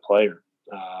offensive player.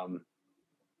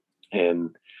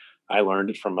 And I learned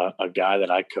it from a guy that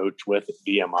I coach with at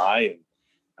VMI, and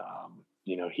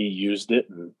he used it,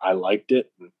 and I liked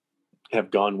it, and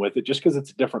have gone with it just because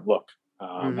it's a different look.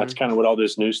 That's kind of what all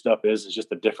this new stuff is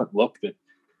just a different look that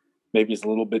maybe is a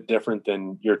little bit different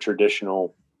than your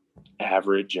traditional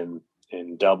average and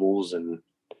doubles and,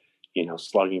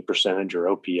 slugging percentage or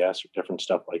OPS or different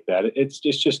stuff like that. It's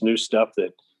just new stuff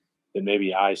that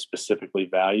maybe I specifically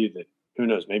value that, who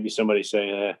knows, maybe somebody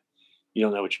say, you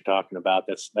don't know what you're talking about.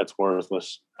 That's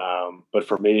worthless. But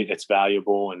for me, it's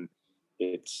valuable and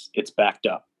it's backed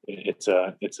up. It's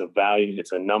a value.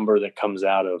 It's a number that comes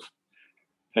out of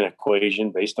an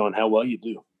equation based on how well you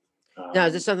do. Now,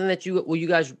 is this something that you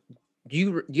guys,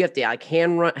 do you have to like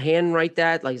hand write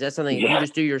that? Like, is that something you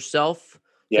just do yourself?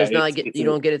 So Yeah, it's not like you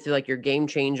don't get it through like your game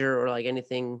changer or like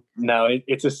anything. No,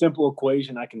 it's a simple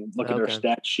equation. I can look at our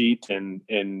stat sheet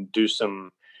and do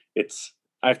some.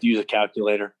 I have to use a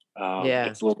calculator.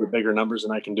 It's a little bit bigger numbers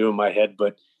than I can do in my head,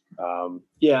 but I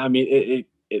mean,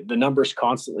 the number's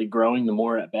constantly growing. The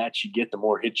more at bats you get, the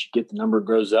more hits you get, the number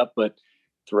grows up. But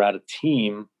throughout a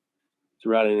team,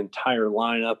 throughout an entire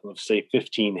lineup of say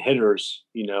 15 hitters,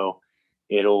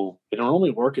 it'll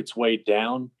only work its way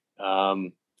down.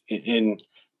 And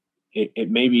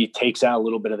it maybe takes out a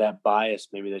little bit of that bias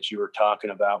maybe that you were talking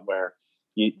about, where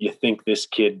you think this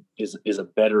kid is a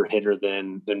better hitter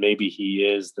than maybe he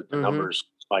is, that the numbers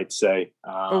might say.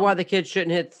 Or why the kid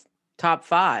shouldn't hit top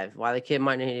 5, why the kid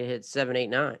might need to hit 7, 8,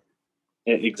 9.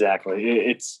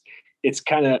 Exactly. It's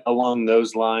kind of along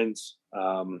those lines.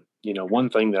 One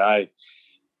thing that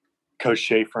Coach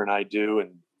Schaefer and I do,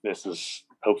 and this is,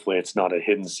 hopefully it's not a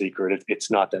hidden secret.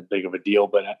 It's not that big of a deal,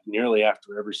 but nearly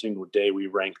after every single day, we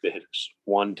rank the hitters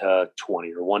 1 to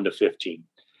 20 or 1 to 15,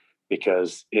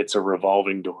 because it's a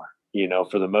revolving door.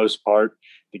 For the most part,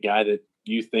 the guy that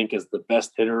you think is the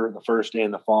best hitter the first day in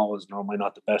the fall is normally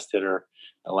not the best hitter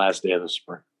the last day of the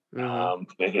spring.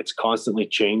 It's constantly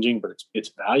changing, but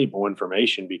it's valuable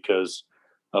information because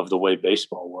of the way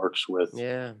baseball works with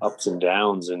ups and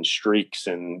downs and streaks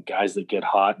and guys that get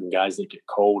hot and guys that get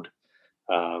cold.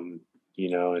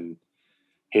 And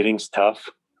hitting's tough.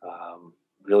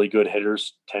 Really good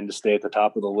hitters tend to stay at the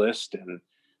top of the list, and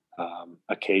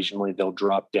occasionally they'll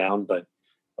drop down. But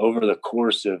over the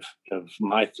course of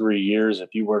my 3 years,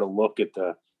 if you were to look at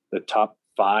the top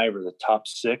 5 or the top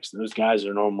 6, those guys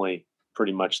are normally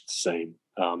pretty much the same.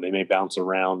 They may bounce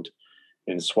around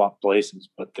and swap places,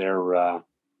 but they're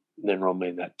normally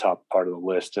in that top part of the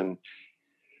list. And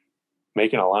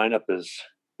making a lineup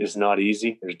is not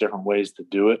easy. There's different ways to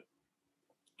do it.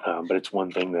 But it's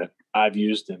one thing that I've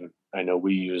used and I know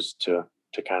we use to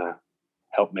kind of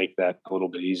help make that a little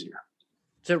bit easier.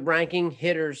 So ranking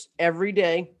hitters every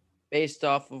day based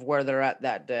off of where they're at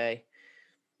that day.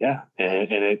 Yeah.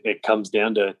 And it comes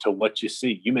down to what you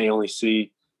see. You may only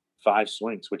see 5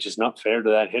 swings, which is not fair to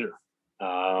that hitter.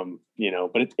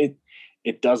 But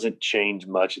it doesn't change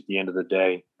much at the end of the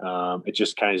day. It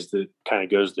just kind of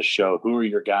goes to show who are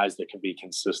your guys that can be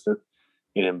consistent.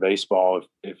 And in baseball,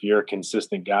 if you're a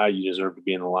consistent guy, you deserve to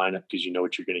be in the lineup because you know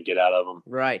what you're going to get out of them.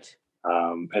 Right.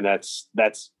 And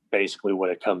that's basically what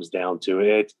it comes down to.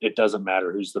 It doesn't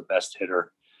matter who's the best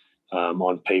hitter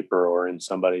on paper or in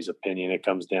somebody's opinion. It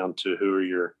comes down to who are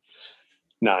your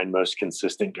 9 most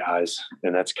consistent guys,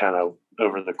 and that's kind of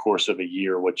over the course of a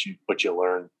year what you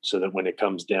learn, so that when it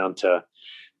comes down to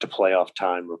playoff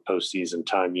time or postseason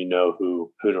time, you know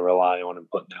who to rely on and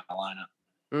put in that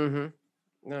lineup.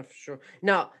 No, for sure.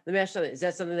 Now, let me ask you something. Is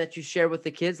that something that you share with the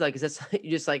kids? Like, is that something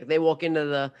you just like they walk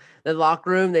into the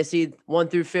locker room, they see 1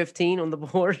 through 15 on the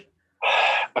board?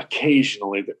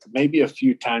 Occasionally, maybe a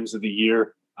few times of the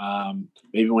year.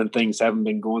 Maybe when things haven't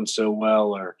been going so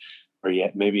well, or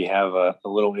yet maybe have a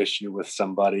little issue with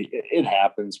somebody. It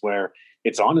happens where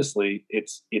it's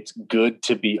good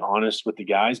to be honest with the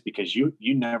guys, because you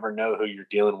never know who you're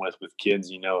dealing with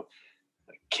kids.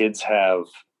 Kids have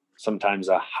sometimes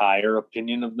a higher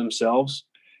opinion of themselves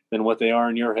than what they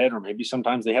are in your head, or maybe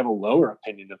sometimes they have a lower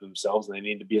opinion of themselves and they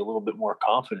need to be a little bit more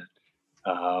confident.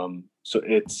 So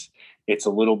it's a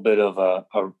little bit of a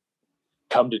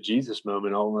come to Jesus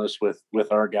moment almost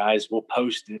with our guys. We'll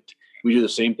post it. We do the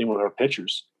same thing with our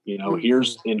pitchers.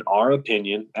 Here's, in our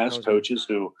opinion, as coaches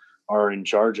who are in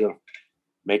charge of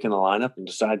making the lineup and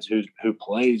decides who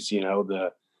plays,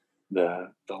 the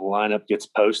lineup gets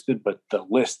posted, but the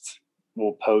lists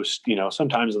will post,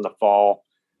 sometimes in the fall,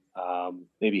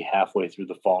 maybe halfway through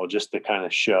the fall, just to kind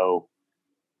of show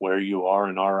where you are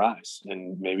in our eyes,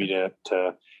 and maybe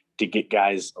to get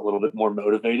guys a little bit more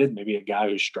motivated. Maybe a guy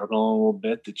who's struggling a little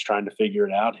bit, that's trying to figure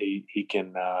it out, he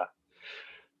can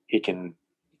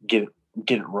get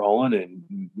it rolling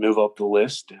and move up the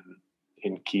list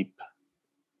and keep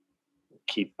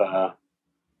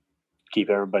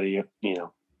everybody, Yeah,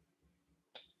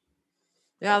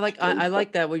 I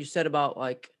like that what you said about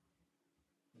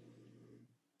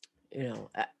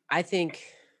I think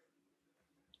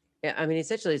Yeah, I mean,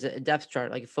 essentially, it's a depth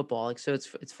chart like football. Like, so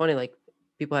it's funny. Like,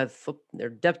 people have their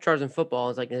depth charts in football.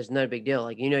 It's like there's no big deal.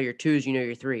 Like, you know your twos, you know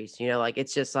your threes. You know, like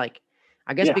it's just like,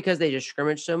 I guess Yeah. because they just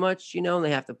scrimmage so much, and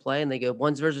they have to play and they go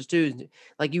ones versus twos.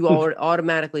 Like you all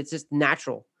automatically, it's just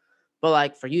natural. But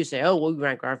like for you to say, oh, we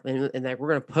rank our and like we're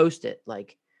gonna post it.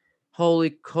 Like, holy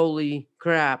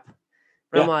crap!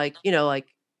 But I'm Yeah. like,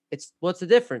 like it's what's the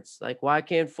difference? Like, why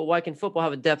can football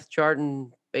have a depth chart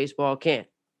and baseball can't?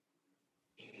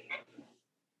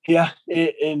 Yeah.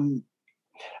 And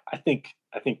I think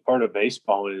part of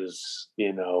baseball is,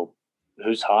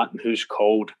 who's hot and who's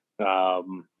cold.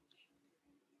 Um,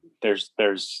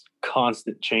 there's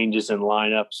constant changes in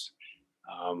lineups.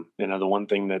 The one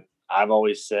thing that I've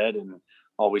always said and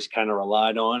always kind of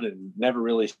relied on and never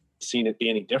really seen it be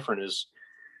any different is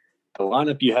the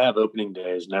lineup you have opening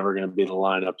day is never going to be the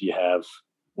lineup you have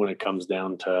when it comes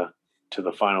down to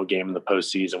the final game in the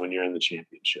postseason when you're in the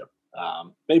championship.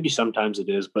 Maybe sometimes it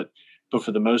is, but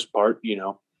for the most part,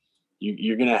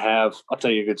 you're going to have. I'll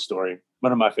tell you a good story.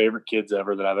 One of my favorite kids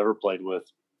ever that I've ever played with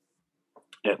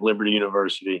at Liberty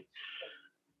University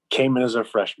came in as a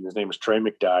freshman. His name was Trey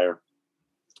McDyer.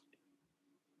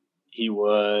 He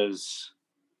was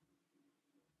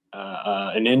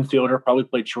an infielder, probably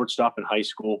played shortstop in high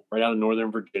school, right out of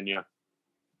Northern Virginia.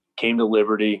 Came to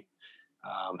Liberty,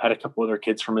 had a couple other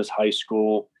kids from his high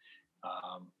school.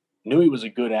 Knew he was a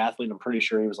good athlete. I'm pretty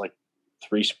sure he was like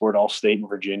 3-sport All-State in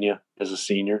Virginia as a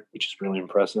senior, which is really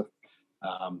impressive.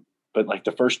 But like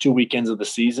the first 2 weekends of the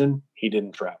season, he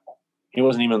didn't travel. He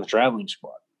wasn't even on the traveling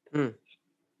squad. Hmm.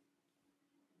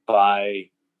 By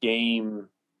game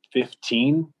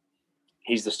 15,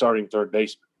 he's the starting third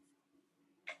baseman.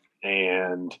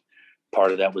 And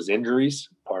part of that was injuries.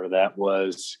 Part of that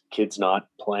was kids not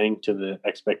playing to the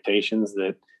expectations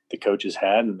that the coaches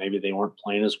had, and maybe they weren't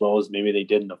playing as well as maybe they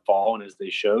did in the fall and as they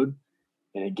showed.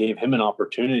 And it gave him an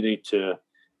opportunity to,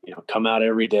 come out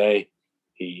every day.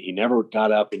 He never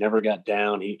got up. He never got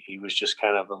down. He was just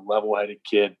kind of a level-headed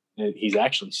kid. And he's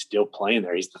actually still playing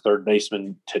there. He's the third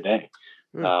baseman today.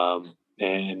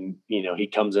 And he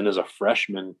comes in as a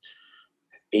freshman,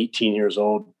 18 years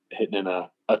old, hitting in a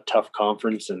tough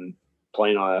conference and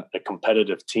playing on a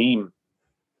competitive team.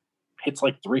 Hits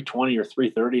like 320 or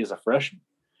 330 as a freshman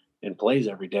and plays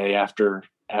every day after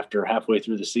halfway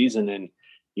through the season. And,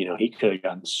 he could have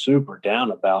gotten super down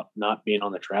about not being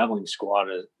on the traveling squad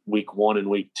at week 1 and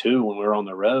week 2 when we were on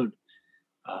the road.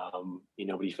 But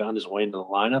he found his way into the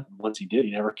lineup. And once he did,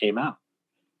 he never came out.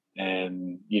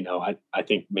 And, I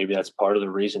think maybe that's part of the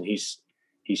reason he's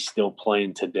still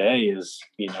playing today is,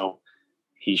 he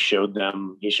showed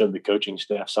the coaching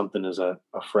staff something as a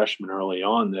freshman early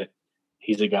on that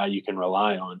he's a guy you can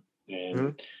rely on.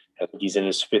 And I think he's in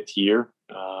his 5th year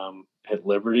at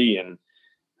Liberty. And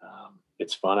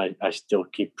it's fun. I still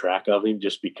keep track of him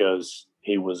just because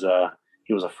he was a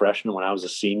freshman when I was a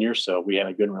senior. So we had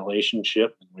a good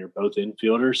relationship and we were both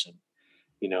infielders. And,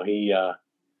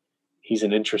 he's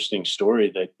an interesting story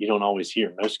that you don't always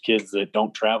hear. Most kids that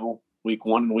don't travel week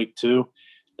 1 and week 2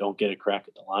 don't get a crack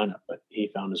at the lineup, but he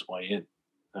found his way in,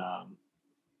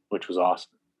 which was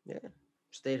awesome. Yeah.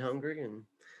 Stayed hungry and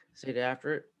stayed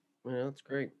after it. It's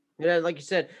great. Yeah, like you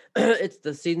said, it's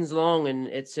the season's long and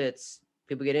it's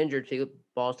people get injured,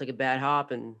 balls take a bad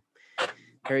hop, and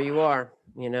here you are.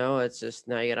 It's just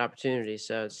now you get opportunities.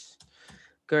 So it's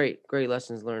great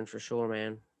lessons learned for sure,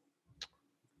 man.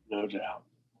 No doubt.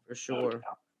 For sure. No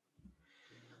doubt.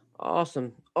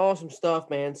 Awesome stuff,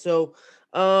 man. So,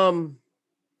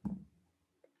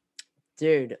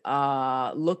 dude,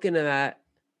 looking at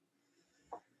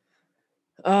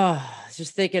that,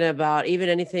 just thinking about even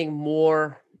anything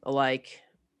more like,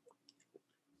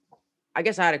 I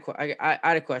guess I had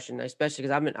a question, especially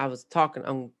because I'm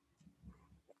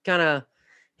kind of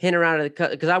hinting around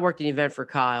because I worked an event for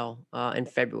Kyle in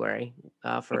February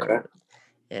and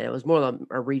it was more like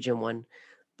a region one,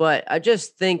 but I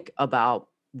just think about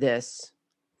this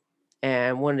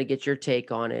and wanted to get your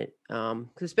take on it, because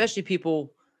especially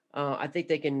people, I think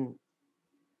they can,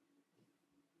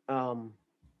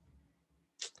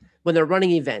 when they're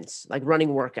running events, like running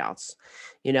workouts,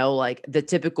 like the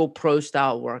typical pro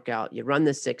style workout, you run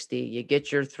the 60, you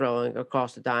get your throwing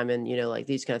across the diamond, like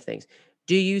these kind of things.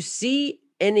 Do you see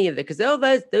any of it? Because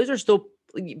those are still,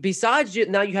 besides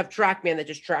now you have TrackMan that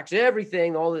just tracks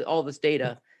everything, all this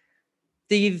data.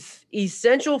 The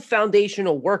essential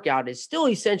foundational workout is still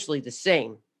essentially the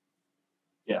same.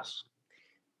 Yes.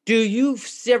 Do you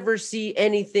ever see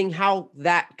anything how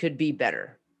that could be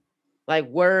better? Like,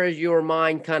 where is your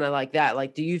mind kind of like that?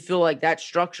 Like, do you feel like that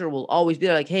structure will always be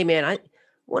like, hey, man, I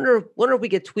wonder if we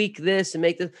could tweak this and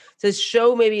make this to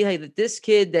show maybe, hey, that this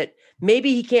kid that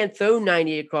maybe he can't throw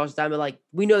 90 across the time, but like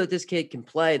we know that this kid can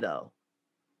play though.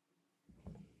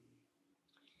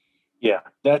 Yeah,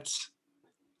 that's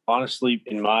honestly,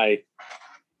 in my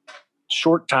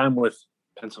short time with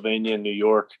Pennsylvania and New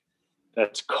York,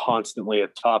 that's constantly a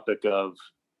topic of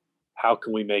how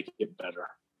can we make it better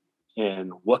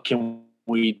and what can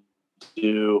we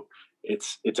do.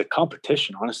 It's a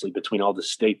competition, honestly, between all the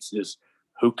states, is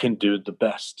who can do the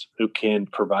best, who can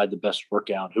provide the best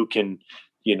workout, who can,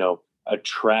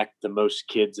 attract the most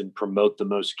kids and promote the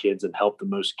most kids and help the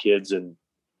most kids. And,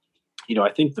 I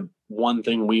think the one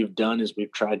thing we've done is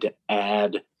we've tried to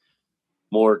add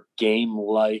more game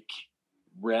like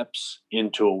reps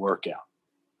into a workout,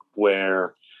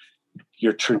 where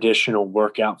your traditional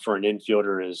workout for an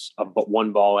infielder is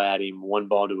one ball at him, one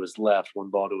ball to his left, one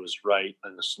ball to his right,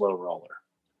 and the slow roller,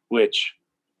 which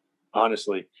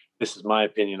honestly, this is my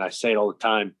opinion. I say it all the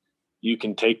time. You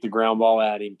can take the ground ball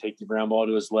at him, take the ground ball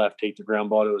to his left, take the ground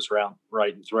ball to his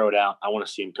right, and throw it out. I want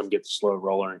to see him come get the slow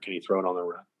roller, and can he throw it on the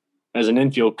run? As an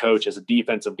infield coach, as a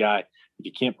defensive guy, if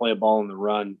you can't play a ball on the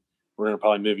run, we're going to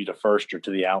probably move you to first or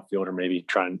to the outfield, or maybe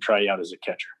try you out as a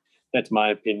catcher. That's my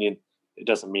opinion. It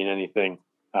doesn't mean anything.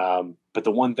 But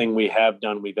the one thing we have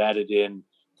done, we've added in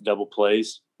double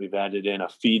plays. We've added in a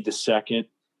feed to second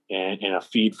and a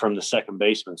feed from the second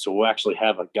baseman. So we'll actually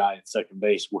have a guy at second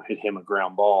base. We'll hit him a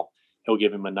ground ball. He'll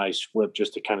give him a nice flip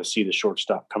just to kind of see the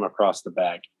shortstop come across the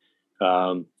bag,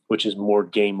 which is more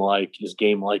game-like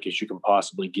as you can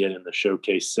possibly get in the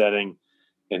showcase setting.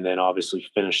 And then obviously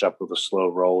finish up with a slow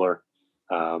roller.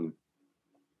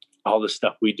 All the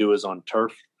stuff we do is on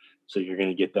turf. So you're going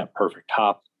to get that perfect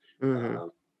hop. Mm-hmm.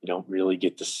 You don't really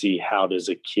get to see how does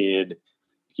a kid,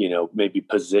 maybe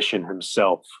position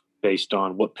himself based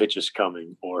on what pitch is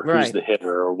coming, or who's the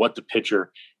hitter, or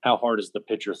how hard is the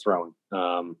pitcher throwing.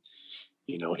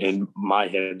 And my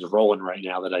head's rolling right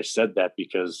now that I said that,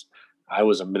 because I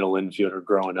was a middle infielder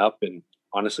growing up, and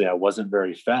honestly, I wasn't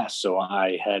very fast. So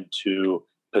I had to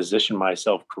position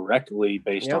myself correctly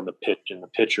based on the pitch and the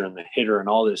pitcher and the hitter and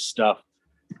all this stuff.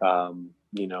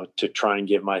 To try and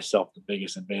give myself the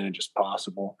biggest advantages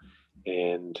possible.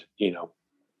 And,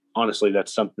 honestly,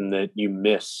 that's something that you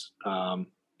miss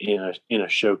in a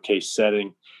showcase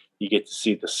setting. You get to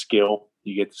see the skill,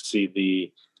 you get to see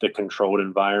the controlled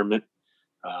environment.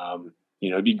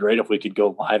 It'd be great if we could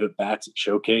go live at bats at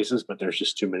showcases, but there's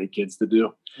just too many kids to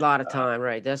do. A lot of time,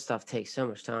 right? That stuff takes so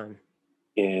much time.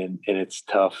 And it's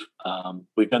tough.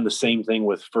 We've done the same thing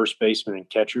with first basemen and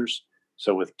catchers.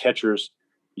 So with catchers,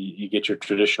 you get your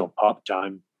traditional pop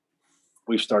time.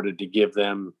 We've started to give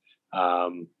them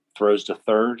throws to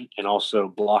third, and also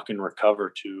block and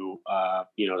recover to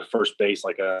the first base,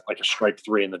 like a strike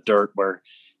three in the dirt, where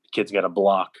the kid's got to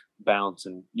block, bounce,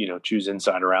 and choose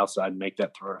inside or outside and make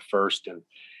that throw to first. And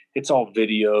it's all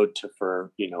videoed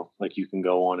for you can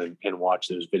go on and watch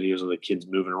those videos of the kids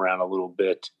moving around a little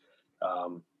bit.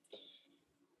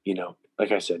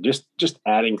 Like I said, just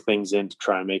adding things in to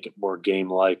try and make it more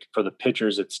game-like. For the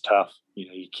pitchers, it's tough.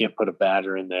 You can't put a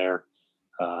batter in there.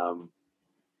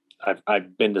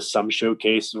 I've been to some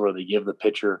showcases where they give the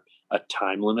pitcher a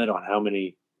time limit on how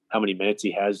many minutes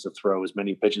he has to throw as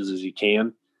many pitches as he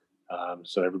can.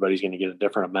 So everybody's going to get a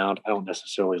different amount. I don't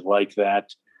necessarily like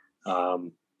that.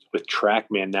 With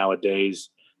TrackMan nowadays,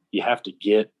 you have to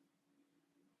get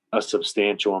a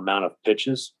substantial amount of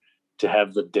pitches to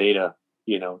have the data,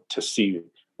 to see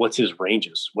what's his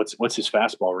ranges, what's his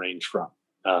fastball range from.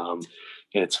 And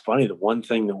it's funny, the one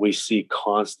thing that we see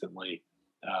constantly,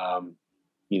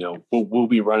 we'll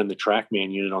be running the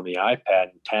TrackMan unit on the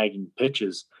iPad and tagging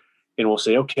pitches, and we'll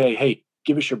say, okay, hey,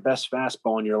 give us your best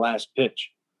fastball on your last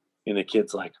pitch. And the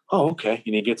kid's like, oh, okay.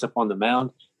 And he gets up on the mound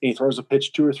and he throws a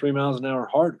pitch 2 or 3 miles an hour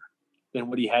harder than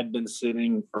what he had been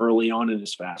sitting early on in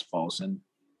his fastballs. And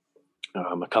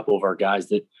a couple of our guys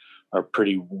that are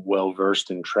pretty well versed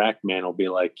in TrackMan will be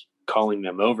like calling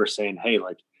them over saying, hey,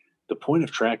 like, the point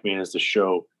of TrackMan is to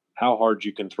show how hard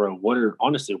you can throw. What are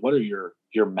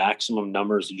your maximum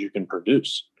numbers that you can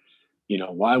produce?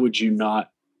 Why would you not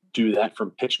do that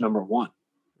from pitch number one?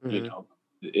 Mm-hmm.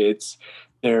 It's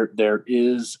there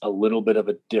is a little bit of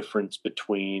a difference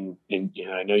between, and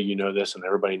I know you know this and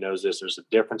everybody knows this, there's a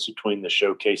difference between the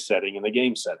showcase setting and the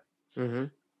game setting.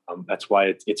 Mm-hmm. That's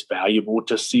why it's valuable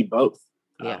to see both.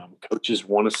 Yeah. Coaches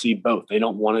want to see both. They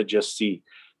don't want to just see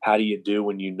how do you do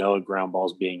when a ground ball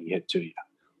is being hit to you,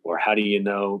 or how do you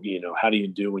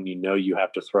do when you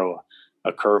have to throw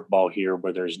a curveball here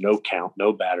where there's no count,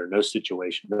 no batter, no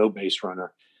situation, no base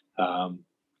runner.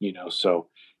 So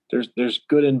there's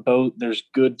good in both. There's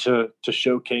good to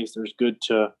showcase. There's good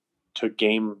to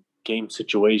game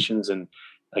situations, and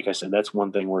like I said, that's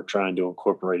one thing we're trying to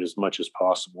incorporate as much as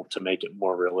possible to make it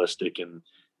more realistic and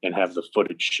have the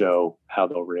footage show how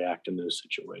they'll react in those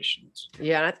situations.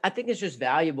 Yeah, and I think it's just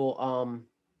valuable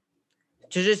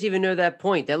to just even know that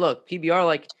point that look, PBR,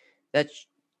 like that's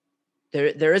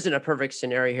there isn't a perfect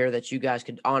scenario here that you guys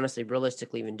could honestly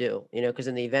realistically even do, because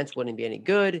then the events wouldn't be any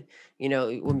good, you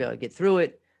wouldn't be able to get through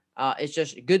it. It's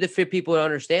just good for people to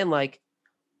understand, like,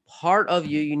 part of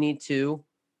you need to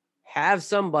have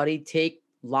somebody take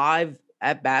live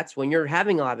at bats when you're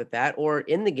having a live at bat or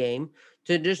in the game,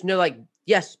 to just know, like,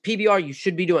 yes, PBR, you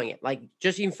should be doing it. Like,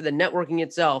 just even for the networking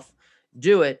itself,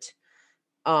 do it.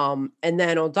 And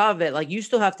then on top of it, like, you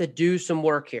still have to do some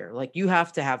work here. Like, you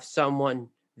have to have someone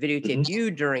videotape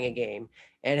you during a game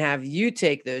and have you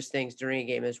take those things during a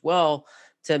game as well,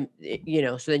 to,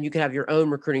 so then you can have your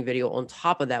own recruiting video on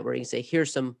top of that, where you can say,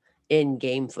 here's some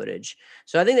in-game footage.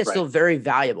 So I think that's still very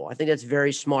valuable. I think that's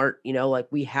very smart. Like,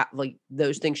 we have, like,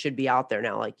 those things should be out there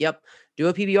now. Like, yep, do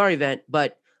a PBR event,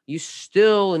 but you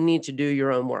still need to do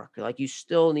your own work. Like, you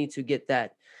still need to get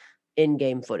that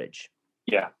in-game footage.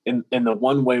 Yeah. And the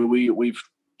one way we've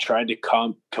tried to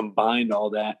combine all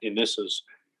that, and this is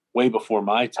way before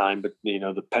my time, but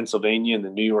the Pennsylvania and the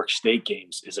New York State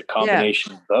games is a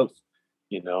combination of both.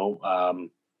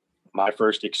 My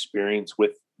first experience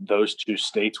with those two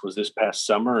states was this past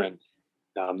summer, and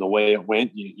the way it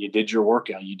went, you did your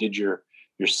workout, you did your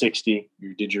 60,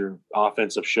 you did your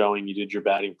offensive showing, you did your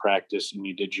batting practice, and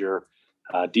you did your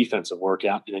defensive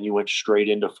workout, and then you went straight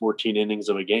into 14 innings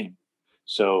of a game.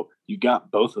 So you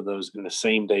got both of those in the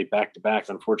same day, back to back.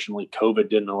 Unfortunately, COVID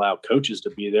didn't allow coaches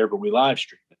to be there, but we live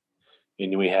streamed it.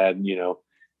 And we had,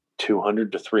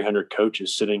 200 to 300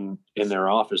 coaches sitting in their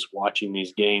office watching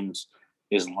these games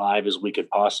as live as we could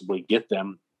possibly get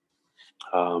them.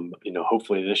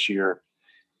 Hopefully this year,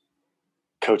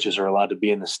 coaches are allowed to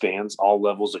be in the stands, all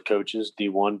levels of coaches,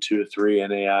 D1, 2, 3,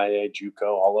 NAIA, JUCO,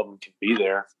 all of them can be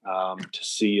there to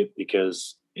see it,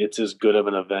 because it's as good of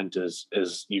an event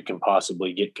as you can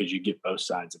possibly get, because you get both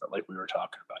sides of it, like we were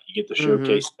talking about. You get the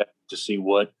showcase to see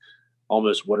what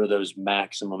are those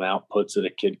maximum outputs that a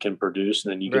kid can produce,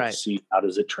 and then you get to see how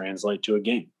does it translate to a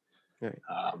game. Right.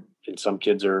 And some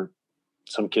kids are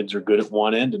good at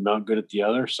one end and not good at the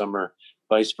other. Some are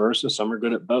vice versa. Some are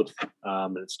good at both.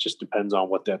 It just depends on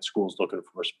what that school's looking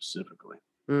for specifically.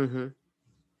 Mm-hmm.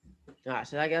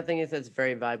 So I think that's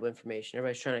very valuable information.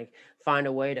 Everybody's trying to find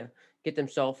a way to get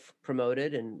themselves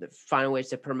promoted and find ways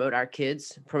to promote our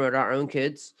kids, promote our own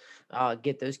kids,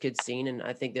 get those kids seen. And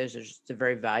I think those are just a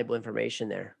very valuable information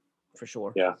there, for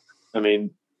sure. Yeah. I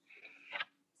mean,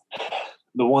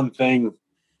 the one thing,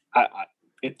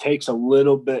 it takes a lot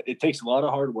of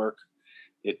hard work.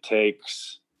 It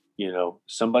takes,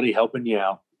 somebody helping you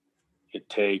out. It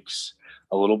takes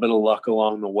a little bit of luck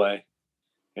along the way,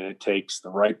 and it takes the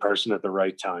right person at the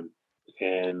right time.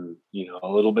 And, a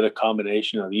little bit of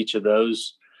combination of each of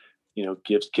those,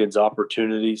 gives kids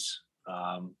opportunities.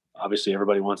 Obviously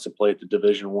everybody wants to play at the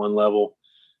Division I level.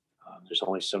 There's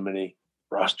only so many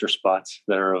roster spots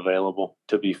that are available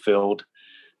to be filled.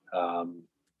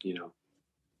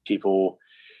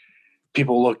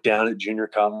 People look down at junior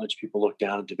college. People look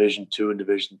down at Division II and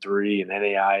Division III and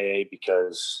NAIA,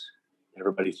 because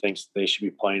everybody thinks they should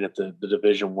be playing at the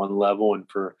Division I level. And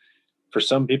for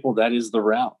some people, that is the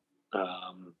route.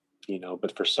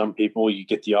 But for some people, you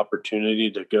get the opportunity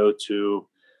to go to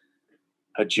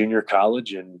a junior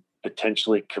college and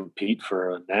potentially compete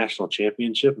for a national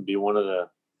championship and be one of the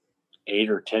 8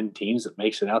 or 10 teams that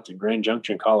makes it out to Grand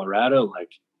Junction, Colorado.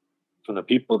 Like, from the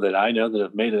people that I know that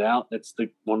have made it out, that's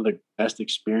one of the best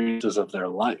experiences of their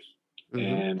life.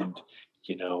 Mm-hmm.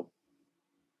 And,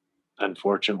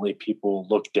 unfortunately, people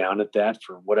look down at that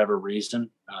for whatever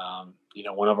reason.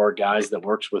 One of our guys that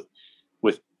works with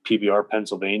PBR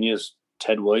Pennsylvania is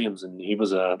Ted Williams, and he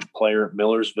was a player at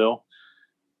Millersville,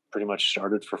 pretty much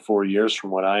started for 4 years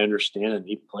from what I understand, and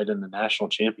he played in the national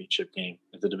championship game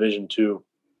at the Division II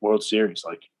World Series.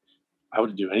 Like, I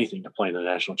would do anything to play in a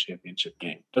national championship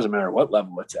game. Doesn't matter what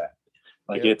level it's at.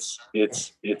 Like, it's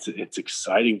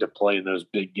exciting to play in those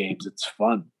big games. It's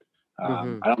fun.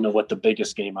 I don't know what the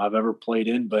biggest game I've ever played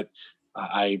in, but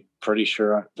I'm pretty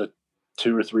sure the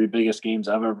 2 or 3 biggest games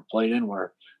I've ever played in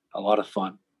were a lot of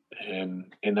fun. And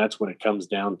that's what it comes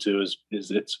down to is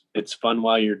it's fun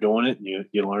while you're doing it, and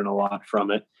you learn a lot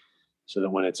from it, so that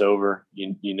when it's over,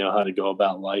 you know how to go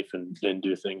about life and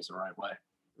do things the right way.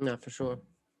 No, for sure.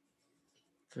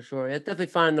 Yeah, definitely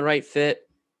finding the right fit,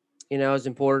 is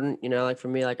important. Like for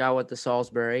me, like I went to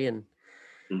Salisbury and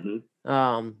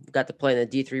got to play in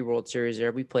the D3 World Series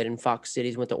there. We played in Fox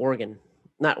Cities, went to Oregon,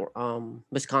 not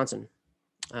Wisconsin,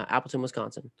 Appleton,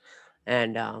 Wisconsin.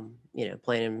 and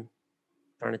playing in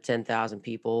front of 10,000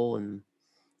 people, and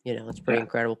it's pretty Yeah.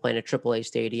 incredible playing a AAA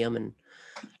stadium and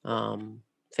You probably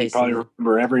facing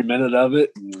remember every minute of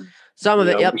it. And, some of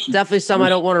it. Yep, we definitely some I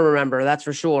don't want to remember. That's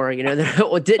for sure.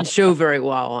 It didn't show very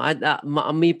well.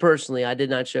 Me personally, I did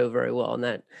not show very well in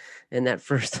that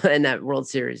first in that World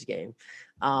Series game.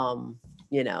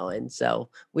 And so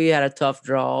we had a tough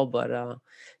draw, but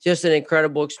just an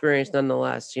incredible experience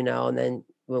nonetheless. And then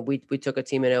when we took a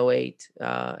team in '08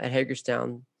 at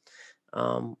Hagerstown,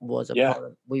 was a Yeah. part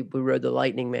of. We rode the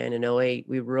Lightning, man, in '08.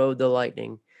 We rode the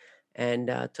Lightning and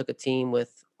took a team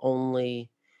with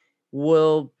only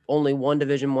one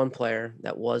Division One player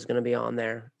that was going to be on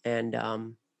there, and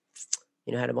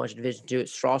had a bunch of Division Two.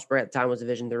 Strasburg at the time was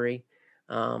Division Three.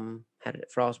 Had a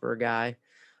Frostburg guy.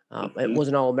 It was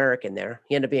an All American there.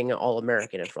 He ended up being an All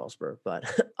American at Frostburg, but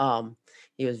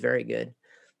he was very good.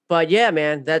 But yeah,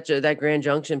 man, that Grand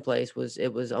Junction place was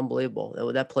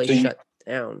unbelievable. That place shut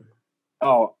down.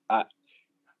 Oh,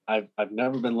 I've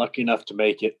never been lucky enough to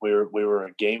make it. We were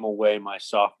a game away my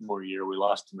sophomore year. We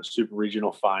lost in the Super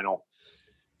Regional Final,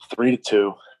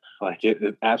 3-2. Like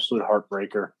it absolute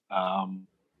heartbreaker.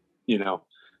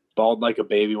 Bawled like a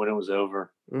baby when it was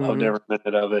over. Mm-hmm. Loved every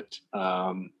minute of it.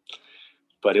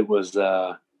 But it was,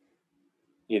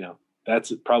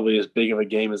 that's probably as big of a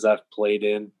game as I've played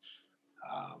in,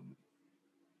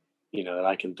 that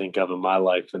I can think of in my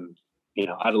life. And,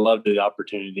 I'd love the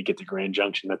opportunity to get to Grand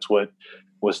Junction. That's what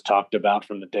was talked about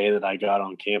from the day that I got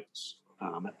on campus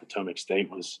at Potomac State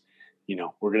was,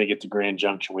 we're going to get to Grand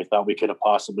Junction. We thought we could have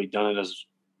possibly done it as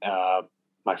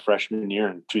my freshman year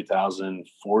in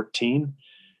 2014.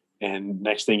 And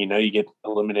next thing you know, you get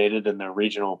eliminated in the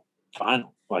regional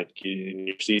final. Like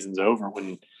your season's over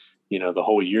when, the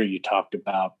whole year you talked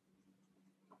about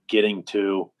getting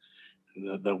to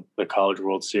the College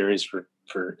World Series for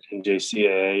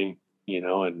NJCAA,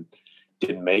 and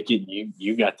didn't make it.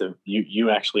 You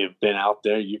actually have been out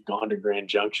there. You've gone to Grand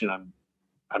Junction.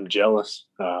 I'm jealous.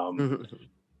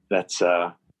 That's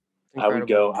I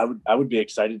would be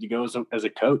excited to go as a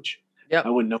coach. Yep. I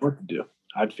wouldn't know what to do.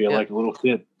 I'd feel like a little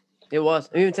kid. It was.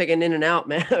 I'm even taking in and out,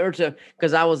 man,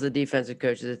 because I was the defensive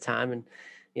coach at the time, and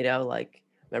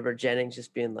remember Jennings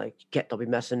just being like, "Don't be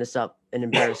messing this up and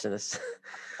embarrassing us,"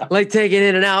 like taking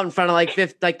in and out in front of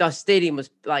the stadium was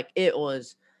like it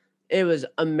was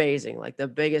amazing. Like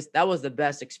that was the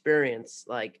best experience,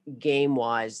 like game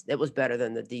wise. It was better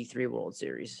than the D3 World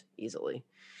Series easily.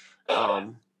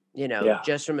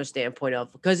 Just from a standpoint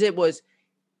of because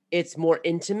it's more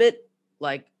intimate,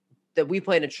 like. That we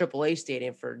played in a AAA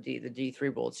stadium for the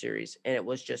D3 World Series, and it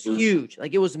was just huge.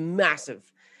 Like it was massive.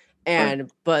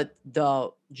 But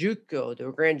the JUCO,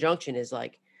 the Grand Junction, is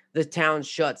like the town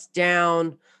shuts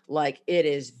down. Like it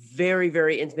is very,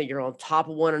 very intimate. You're on top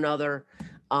of one another.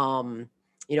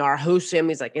 Our host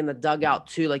family is like in the dugout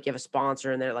too. Like you have a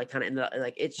sponsor, and they're like kind of in the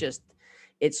like.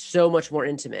 It's so much more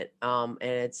intimate. And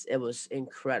it was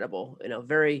incredible.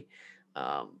 Very.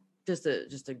 Just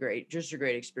a great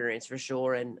experience for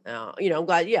sure. And, I'm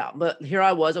glad. Yeah. But here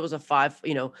I was a 5,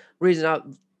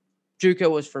 reason JUCO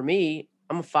was for me.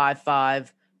 I'm a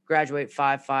 5'5", graduate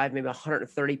 5'5", maybe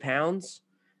 130 pounds.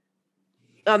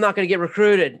 I'm not going to get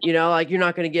recruited, like you're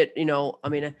not going to get,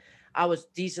 I was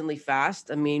decently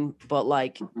fast. But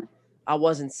like I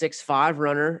wasn't 6'5"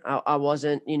 runner. I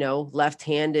wasn't,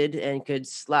 left-handed and could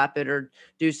slap it or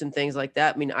do some things like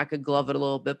that. I could glove it a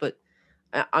little bit, but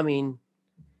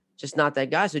just not that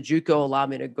guy. So JUCO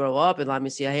allowed me to grow up and allowed me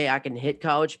to see, hey, I can hit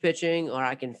college pitching or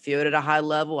I can field at a high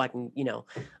level.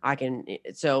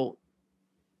 So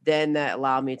then that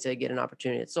allowed me to get an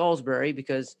opportunity at Salisbury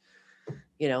because,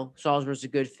 Salisbury's a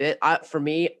good fit. For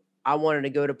me, I wanted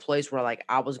to go to a place where like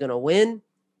I was going to win,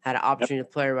 had an opportunity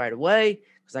to play right away.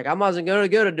 Cause like I wasn't going to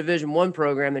go to Division I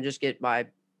program and just get my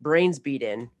brains beat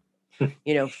in,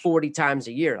 40 times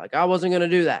a year. Like I wasn't going to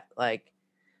do that. Like,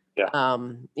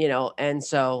 and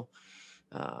so,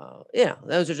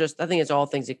 those are just, I think it's all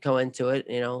things that go into it,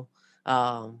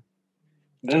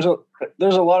 There's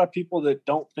a lot of people that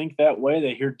don't think that way.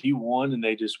 They hear D1 and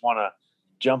they just want to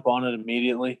jump on it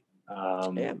immediately.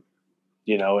 And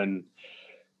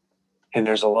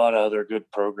there's a lot of other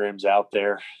good programs out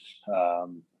there.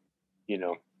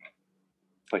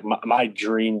 Like my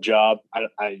dream job,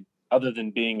 I other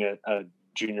than being a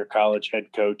junior college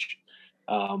head coach,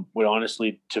 would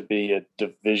honestly to be a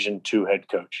Division II head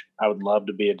coach. I would love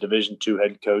to be a Division II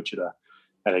head coach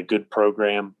at a good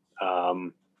program.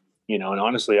 And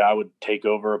honestly, I would take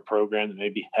over a program that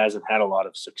maybe hasn't had a lot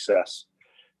of success,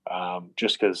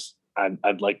 just because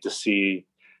I'd like to see,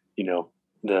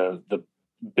 the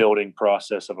building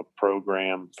process of a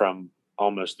program from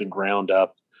almost the ground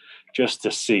up just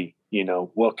to see,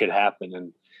 what could happen.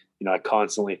 And, I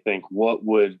constantly think, what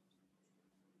would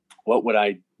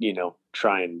I,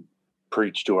 try and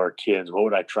preach to our kids? What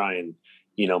would I try and,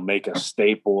 make a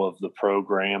staple of the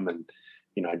program? And,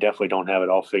 I definitely don't have it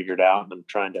all figured out, and I'm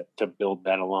trying to build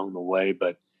that along the way,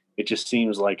 but it just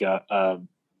seems like a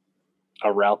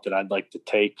route that I'd like to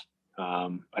take. I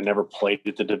never played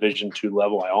at the Division II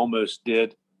level. I almost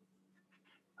did.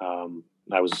 I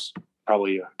was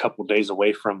probably a couple of days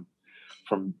away from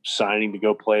signing to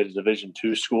go play at a Division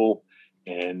II school.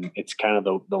 And it's kind of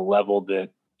the level that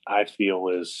I feel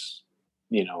is,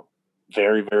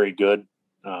 very, very good.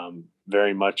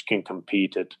 Very much can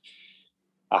compete at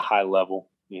a high level,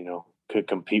 could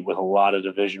compete with a lot of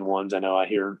Division I's. I know I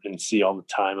hear and see all the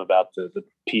time about the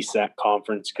PSAC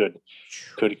conference could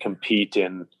compete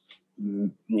in,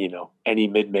 any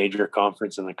mid-major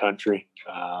conference in the country.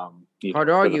 Hard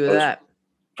to argue with that.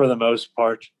 For the most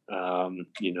part,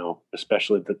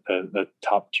 especially the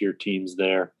top tier teams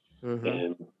there. Mm-hmm.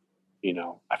 And,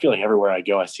 I feel like everywhere I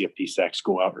go, I see a PSAC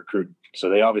school out recruiting. So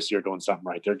they obviously are doing something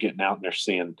right. They're getting out and they're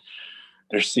seeing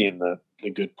the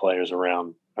good players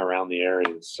around the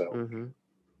areas. So,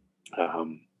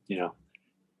 mm-hmm.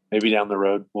 Maybe down the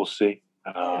road, we'll see.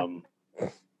 But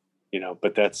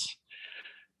that's,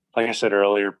 like I said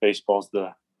earlier, baseball's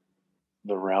the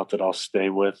route that I'll stay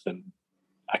with. And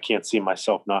I can't see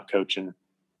myself not coaching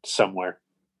somewhere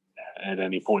at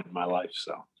any point in my life.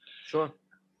 So sure.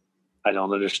 I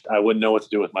don't understand. I wouldn't know what to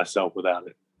do with myself without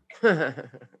it. No,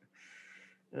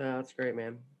 that's great,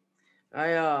 man.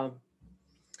 I,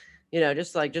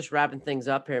 just wrapping things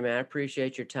up here, man. I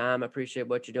appreciate your time. I appreciate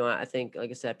what you're doing. I think,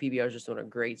 like I said, PBR is just doing a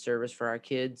great service for our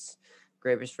kids,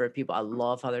 great service for people. I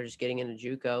love how they're just getting into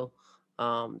JUCO.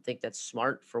 I think that's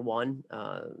smart for one.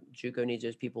 JUCO needs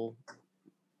those people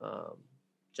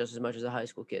just as much as the high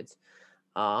school kids.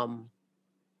 And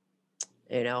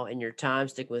your time,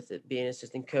 stick with it, being an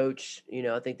assistant coach.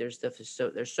 I think there's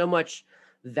so much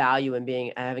value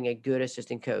in having a good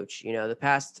assistant coach. The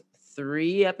past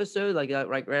 3 episodes, like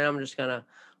right now, I'm just kind of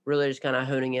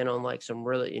honing in on like some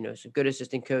really, some good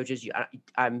assistant coaches.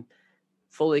 I'm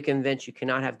fully convinced you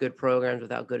cannot have good programs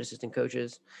without good assistant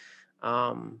coaches.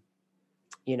 And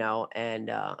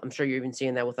I'm sure you're even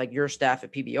seeing that with like your staff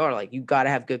at PBR. Like you got to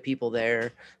have good people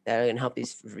there that can help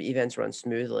these events run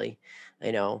smoothly,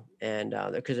 and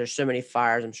because there's so many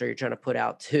fires, I'm sure you're trying to put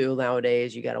out too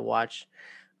nowadays. You got to watch.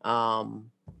 But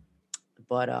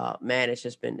man,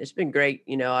 it's been great.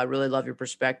 I really love your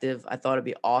perspective. I thought it'd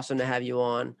be awesome to have you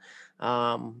on.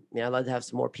 I'd love to have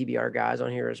some more PBR guys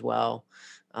on here as well.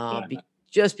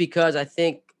 Just because I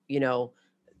think,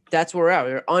 that's where we're at.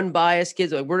 We're unbiased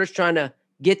kids. Like we're just trying to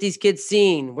get these kids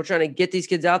seen. We're trying to get these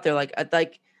kids out there. Like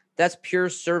that's pure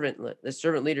servant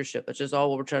leadership. That's just all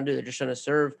what we're trying to do. They're just trying to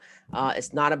serve.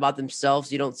 It's not about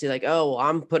themselves. You don't see like, oh, well,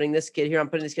 I'm putting this kid here. I'm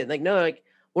putting this kid. Like, no, like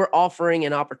we're offering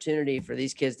an opportunity for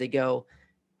these kids to go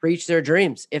reach their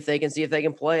dreams if they can see if they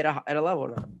can play at a level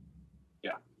or not.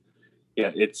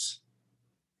 Yeah. It's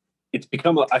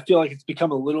become, I feel like it's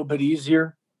become a little bit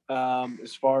easier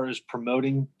as far as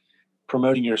promoting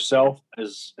yourself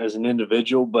as an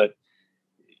individual, but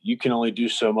you can only do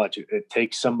so much. It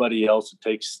takes somebody else. It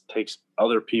takes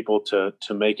other people to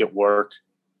make it work.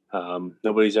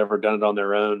 Nobody's ever done it on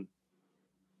their own.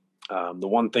 The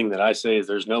one thing that I say is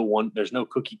there's no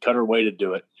cookie cutter way to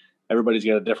do it. Everybody's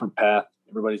got a different path.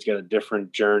 Everybody's got a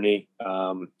different journey.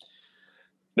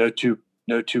 No two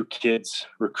kids'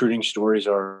 recruiting stories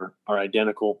are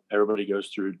identical. Everybody goes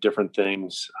through different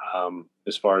things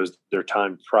as far as their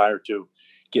time prior to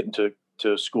getting to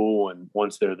school and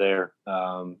once they're there.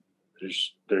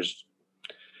 There's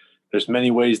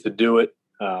many ways to do it.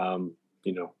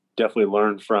 Definitely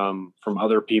learn from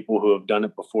other people who have done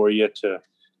it before you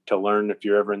to learn if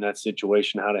you're ever in that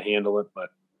situation how to handle it.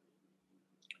 But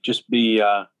just be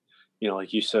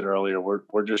like you said earlier,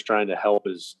 we're just trying to help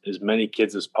as many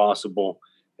kids as possible.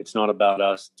 It's not about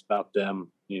us, it's about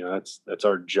them. That's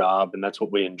our job, and that's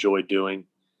what we enjoy doing.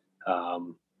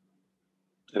 And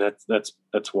that's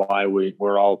why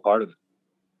we're all a part of it.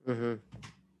 Mm-hmm.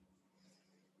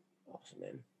 Awesome,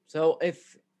 man. So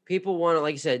if people want to,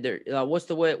 like you said, what's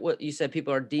the way? What you said,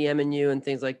 people are DMing you and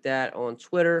things like that on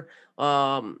Twitter.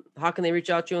 How can they reach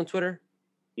out to you on Twitter?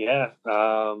 Yeah,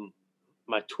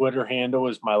 my Twitter handle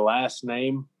is my last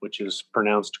name, which is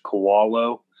pronounced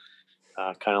Koalo,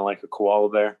 kind of like a koala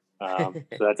bear. So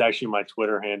that's actually my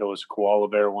Twitter handle is Koala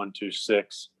Bear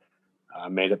 126. I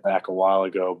made it back a while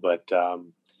ago, but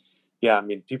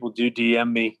people do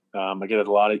DM me. I get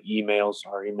a lot of emails.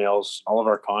 All of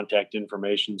our contact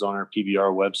information's on our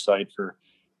PBR website for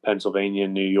Pennsylvania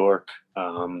and New York.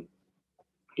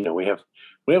 we have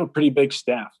a pretty big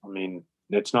staff. I mean,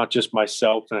 it's not just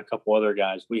myself and a couple other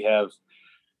guys. We have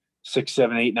 6,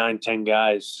 7, 8, 9, 10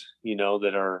 guys,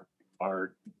 that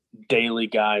are daily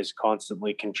guys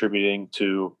constantly contributing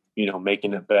to,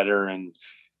 making it better and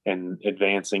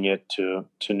advancing it to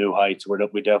new heights. We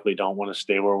definitely don't want to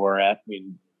stay where we're at. I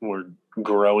mean, we're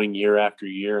growing year after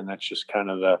year, and that's just kind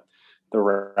of the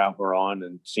route we're on,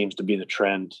 and seems to be the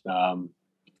trend.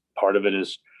 Part of it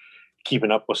is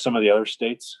keeping up with some of the other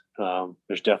states.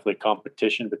 There's definitely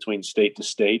competition between state to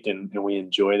state, and we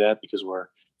enjoy that because we're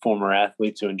former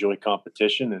athletes who enjoy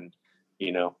competition, and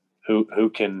who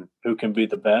can be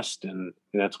the best, and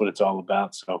that's what it's all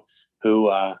about. So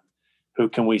who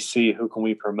can we see? Who can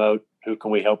we promote? Who can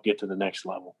we help get to the next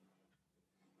level?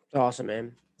 It's awesome,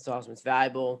 man. It's awesome. It's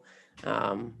valuable.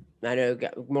 I know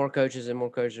more coaches and more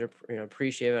coaches are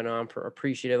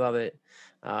appreciative of it.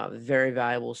 Very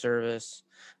valuable service,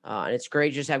 and it's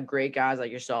great just to have great guys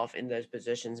like yourself in those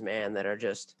positions, man, that are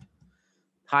just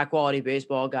high quality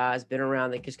baseball guys, been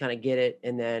around, that just kind of get it,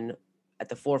 and then at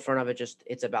the forefront of it, just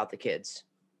it's about the kids.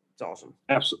 It's awesome.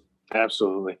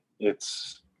 Absolutely.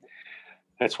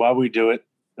 That's why we do it.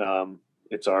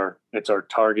 It's our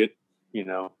target.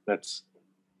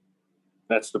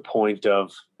 That's the point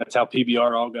of, that's how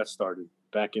PBR all got started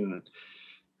back in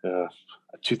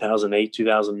 2008,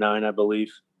 2009, I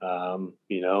believe. And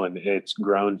it's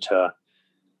grown to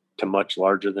much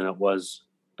larger than it was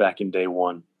back in day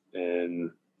one,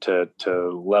 and to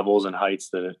levels and heights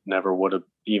that it never would have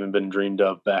even been dreamed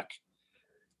of back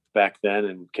then,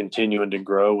 and continuing to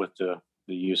grow with the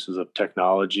uses of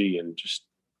technology and just,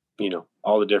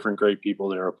 all the different great people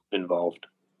that are involved.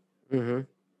 Mm-hmm.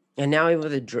 And now even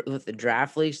with the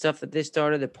draft league stuff that they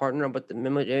started, they partner up with the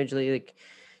Major League, like,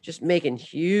 just making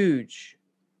huge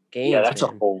gains. Yeah, that's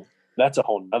a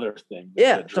whole nother thing.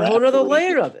 Yeah, it's a whole nother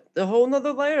layer of it. Like,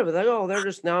 oh, they're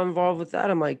just now involved with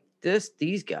that. I'm like,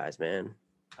 these guys, man.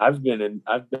 I've been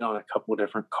on a couple of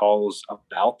different calls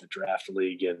about the draft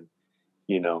league, and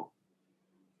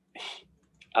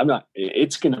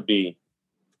it's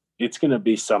going to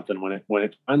be something when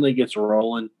it finally gets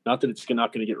rolling. Not that it's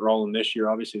not going to get rolling this year.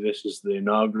 Obviously, this is the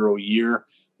inaugural year.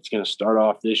 It's going to start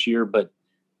off this year, but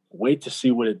wait to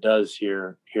see what it does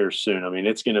here soon. I mean,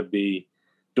 it's going to be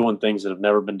doing things that have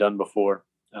never been done before.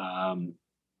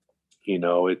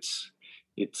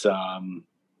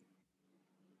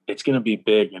 It's going to be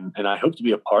big, and I hope to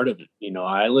be a part of it.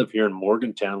 I live here in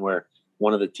Morgantown, where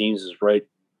one of the teams is right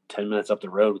 10 minutes up the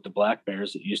road with the Black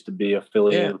Bears that used to be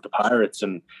affiliated with the Pirates.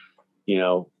 And,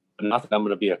 not that I'm going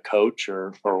to be a coach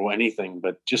or anything,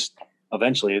 but just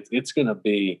eventually it's going to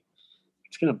be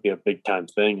a big time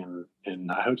thing. And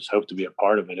I just hope to be a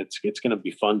part of it. It's going to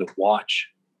be fun to watch,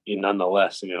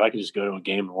 nonetheless. I mean, if I could just go to a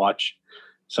game and watch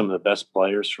some of the best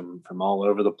players from all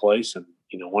over the place. And,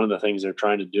 one of the things they're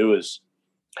trying to do is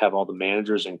have all the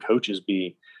managers and coaches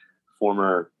be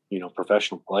former,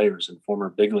 professional players and former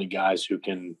big league guys who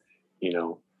can,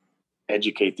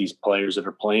 educate these players that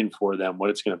are playing for them what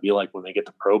it's going to be like when they get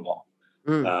to pro ball.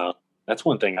 That's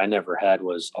one thing I never had,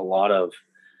 was a lot of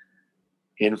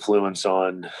influence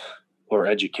on or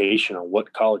education on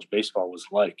what college baseball was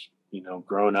like.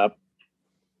 Growing up,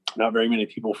 not very many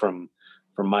people from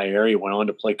my area went on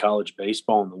to play college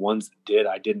baseball, and the ones that did,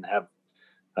 I didn't have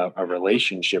a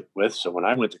relationship with. So when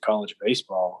I went to college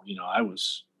baseball, I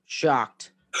was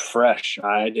shocked, fresh.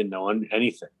 I didn't know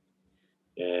anything.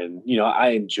 And, I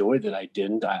enjoyed that I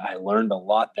didn't. I learned a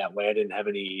lot that way. I didn't have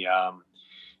any,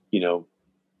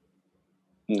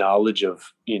 knowledge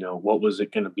of, what was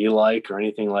it going to be like or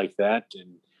anything like that.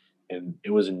 And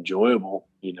it was enjoyable.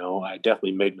 I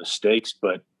definitely made mistakes,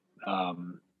 but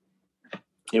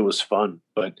it was fun.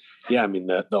 But yeah, I mean,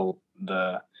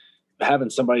 the having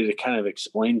somebody to kind of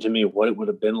explain to me what it would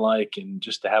have been like, and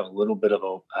just to have a little bit of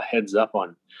a heads up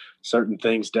on certain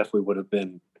things definitely would have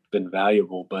been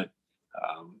valuable. But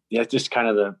it just kind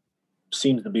of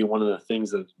seems to be one of the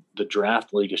things that the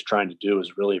draft league is trying to do,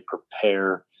 is really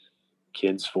prepare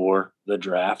kids for the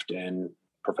draft and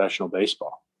professional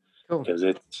baseball. Cool. Because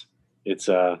it's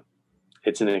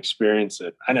an experience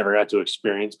that I never got to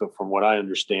experience, but from what I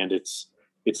understand, it's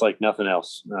like nothing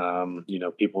else.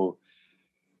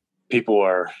 People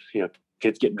are,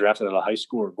 kids getting drafted out of high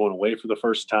school or going away for the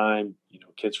first time.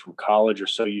 Kids from college are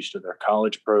so used to their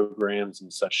college programs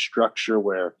and such structure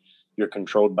where you're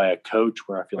controlled by a coach,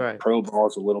 where I feel like pro ball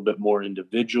is a little bit more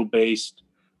individual based.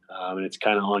 And it's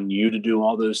kind of on you to do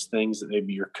all those things that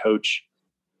maybe your coach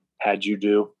had you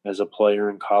do as a player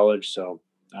in college. So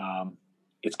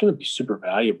it's going to be super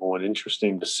valuable and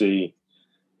interesting to see,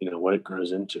 what it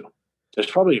grows into. There's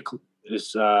probably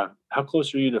is how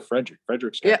close are you to Frederick?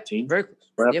 Frederick's got Yeah, a team very close.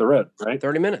 right up Yep, the road, right?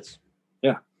 30 minutes.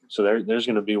 Yeah. So there's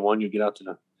going to be one you get out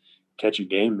to catch a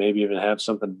game, maybe even have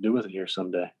something to do with it here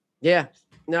someday. Yeah,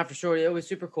 no, for sure. It was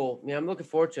super cool. Yeah, I'm looking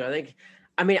forward to it.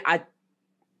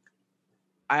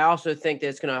 I also think that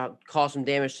it's going to cause some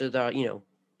damage to the,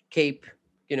 Cape,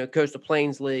 Coastal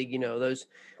Plains League, those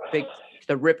big,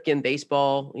 the Ripken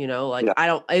baseball, like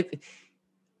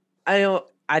Yeah.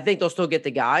 I think they'll still get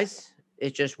the guys.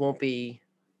 It just won't be,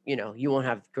 you won't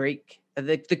have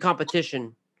the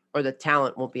competition or the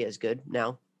talent won't be as good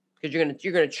now because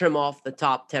you're gonna trim off the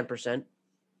top 10%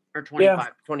 or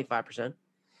 25%.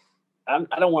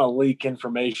 I don't want to leak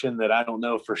information that I don't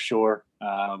know for sure.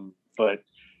 But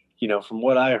from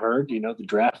what I heard, the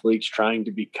draft league's trying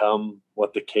to become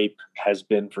what the Cape has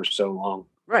been for so long.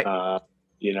 Right.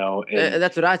 And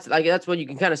that's what that's what you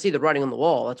can kind of see the writing on the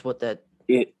wall. That's what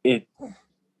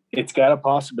it's got a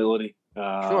possibility.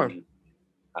 Sure.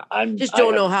 I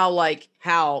don't know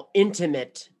how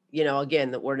intimate,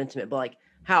 again, the word intimate, but like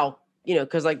how,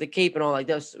 because like the Cape and all, like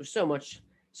there's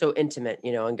so intimate,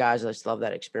 and guys just love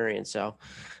that experience. So,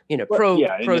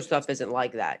 pro stuff isn't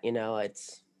like that,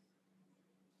 it's,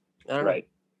 I don't know.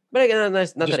 But again,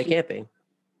 that's not that it can't be.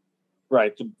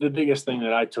 Right. The biggest thing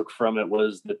that I took from it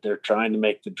was that they're trying to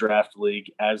make the draft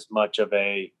league as much of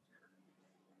a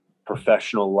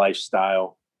professional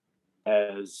lifestyle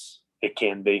as it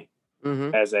can be,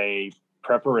 as a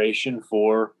preparation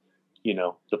for,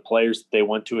 the players that they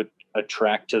want to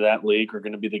attract to that league are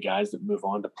going to be the guys that move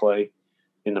on to play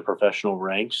in the professional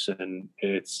ranks. And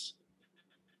it's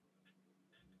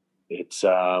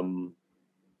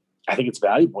I think it's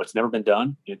valuable. It's never been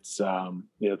done. It's,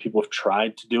 people have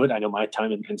tried to do it. I know my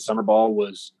time in summer ball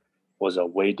was a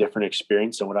way different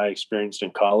experience than what I experienced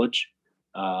in college.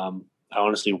 I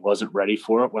honestly wasn't ready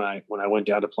for it when I went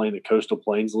down to play in the Coastal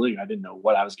Plains League. I didn't know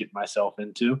what I was getting myself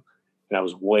into, and I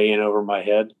was way in over my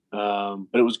head. But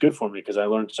it was good for me because I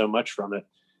learned so much from it,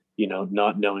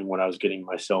 not knowing what I was getting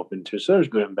myself into. So there's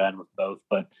good and bad with both,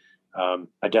 but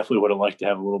I definitely would have liked to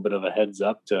have a little bit of a heads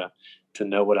up to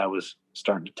know what I was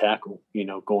starting to tackle,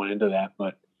 going into that.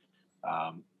 But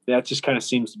that just kind of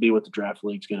seems to be what the draft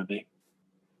league's going to be.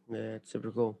 Yeah, it's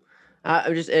super cool.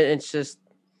 It's just,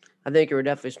 I think you were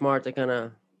definitely smart to kind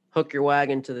of hook your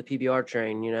wagon to the PBR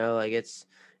train. Like it's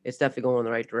definitely going in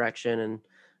the right direction, and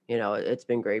it's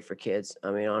been great for kids.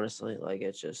 I mean, honestly, like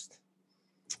it's just,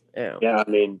 Yeah, I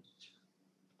mean,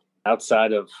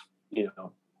 outside of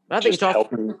I think it's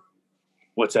helping.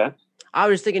 What's that? I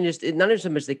was thinking just not even so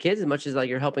much the kids as much as like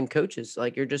you're helping coaches.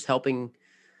 Like you're just helping,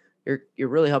 you're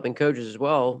really helping coaches as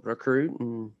well recruit,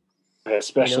 and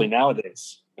especially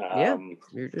nowadays.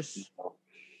 You're just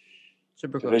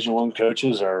super cool. Division I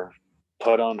coaches are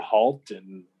put on halt,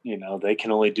 and they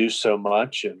can only do so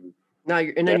much. And now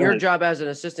then your job as an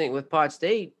assistant with Pod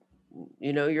State,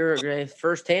 you're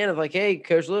firsthand of like, hey,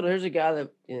 Coach Little, here's a guy that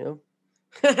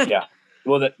yeah.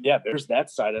 Well, there's that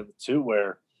side of it too,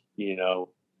 where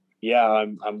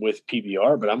I'm with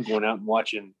PBR, but I'm going out and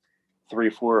watching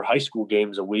 3-4 high school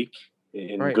games a week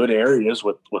in good areas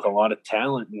with a lot of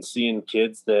talent, and seeing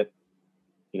kids that,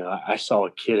 I saw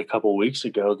a kid a couple of weeks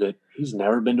ago that he's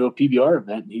never been to a PBR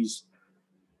event, and he's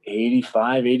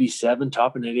 85, 87,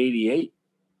 topping at 88,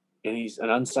 and he's an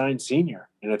unsigned senior.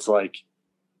 And it's like,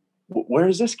 where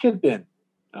has this kid been?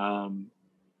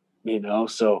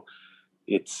 So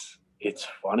it's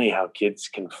funny how kids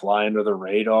can fly under the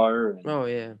radar.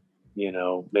 And,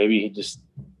 maybe he just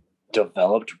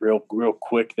developed real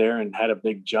quick there and had a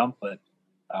big jump. But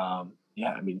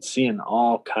seeing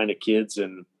all kind of kids,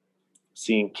 and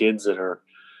seeing kids that are,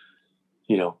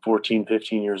 14,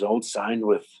 15 years old signed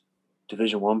with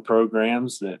Division I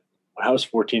programs that when I was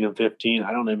 14 and 15,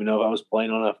 I don't even know if I was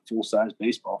playing on a full-size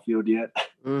baseball field yet.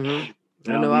 Mm-hmm.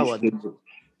 I know I wasn't.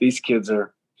 These kids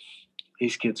are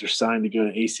signed to go to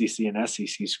ACC and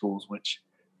SEC schools, which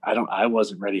I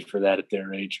wasn't ready for that at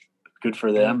their age. Good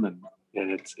for them, and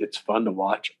it's fun to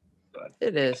watch. But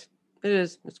it is.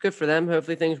 It's good for them.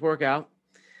 Hopefully things work out.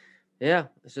 Yeah,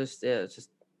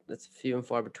 it's few and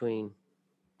far between.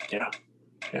 Yeah.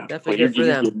 Definitely good for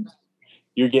them.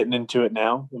 You're getting into it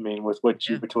now. I mean, with what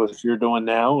you're doing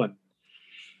now, and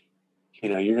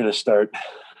you're going to start.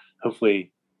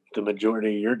 Hopefully, the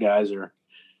majority of your guys are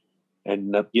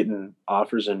ending up getting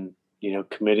offers and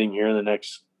committing here in the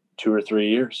next 2 or 3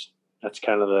 years. That's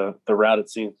kind of the route it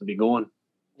seems to be going.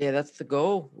 Yeah, that's the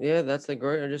goal. Yeah, that's the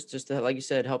goal. Just to, like you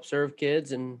said, help serve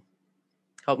kids and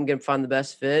help them find the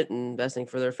best fit and best thing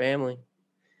for their family.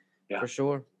 Yeah, for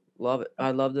sure. Love it.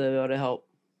 I'd love to be able to help.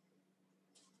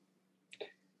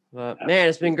 But man,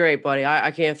 it's been great, buddy.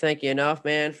 I can't thank you enough,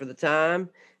 man, for the time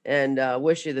and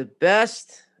wish you the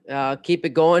best. Keep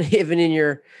it going, even in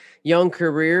your young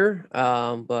career.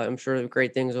 But I'm sure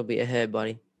great things will be ahead,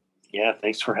 buddy. Yeah,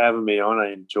 thanks for having me on.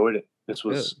 I enjoyed it. This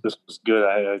was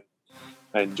good.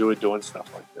 I enjoyed doing stuff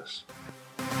like this.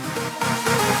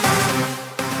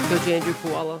 Coach Andrew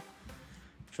Koala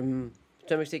from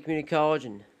Potomac State Community College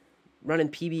and running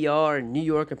PBR in New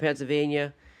York and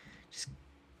Pennsylvania. Just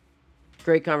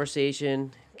great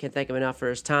conversation. Can't thank him enough for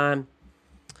his time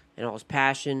and all his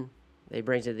passion that he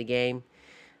brings to the game.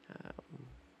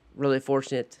 Really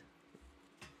fortunate,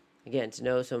 again, to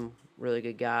know some really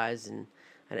good guys. And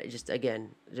just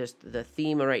the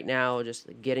theme right now, just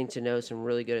getting to know some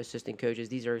really good assistant coaches.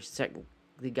 These are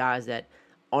the guys that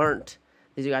aren't,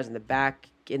 these are guys in the back,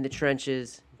 in the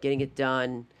trenches, getting it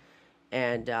done.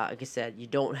 And like I said, you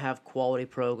don't have quality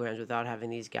programs without having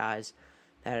these guys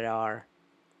that are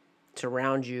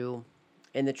surround you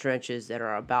in the trenches, that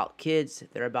are about kids,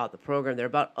 they're about the program, they're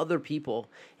about other people,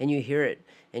 and you hear it,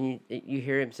 and you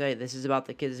hear him say, this is about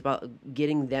the kids, it's about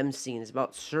getting them seen, it's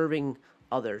about serving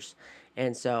others.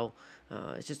 And so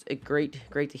it's just great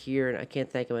to hear, and I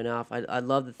can't thank him enough. I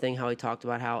love the thing how he talked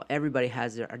about how everybody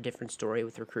has a different story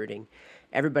with recruiting.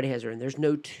 Everybody has their own. There's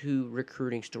no two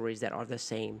recruiting stories that are the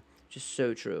same. Just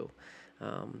so true.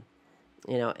 And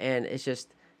it's just,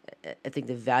 I think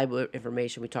the valuable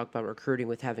information we talked about recruiting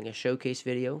with having a showcase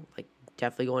video, like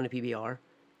definitely going to PBR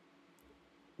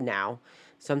now,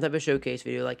 some type of showcase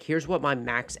video, like here's what my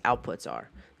max outputs are.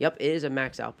 Yep, it is a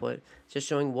max output. It's just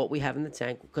showing what we have in the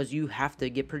tank because you have to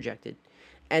get projected.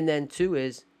 And then 2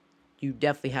 is you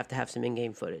definitely have to have some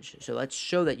in-game footage. So let's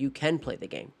show that you can play the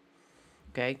game.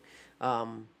 Okay?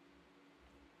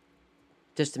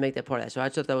 Just to make that part of that. So I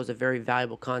thought that was a very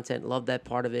valuable content. Love that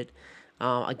part of it.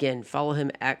 Again, follow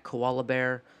him at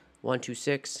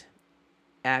KoalaBear126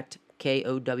 at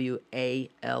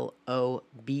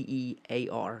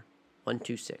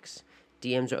KOWALOBEAR126.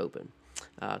 DMs are open.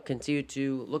 Continue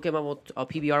to look him up on our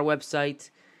PBR website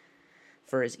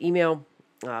for his email.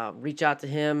 Reach out to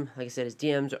him. Like I said, his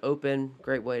DMs are open.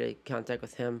 Great way to contact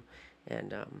with him.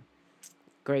 And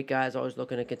great guys, always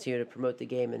looking to continue to promote the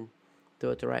game and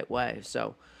do it the right way.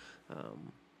 So,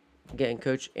 again,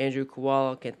 Coach Andrew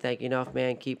Koala, can't thank you enough,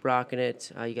 man. Keep rocking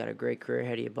it. You got a great career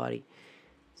ahead of you, buddy.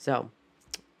 So,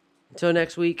 until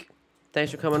next week,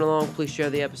 thanks for coming along. Please share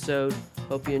the episode.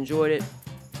 Hope you enjoyed it.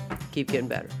 Keep getting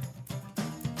better.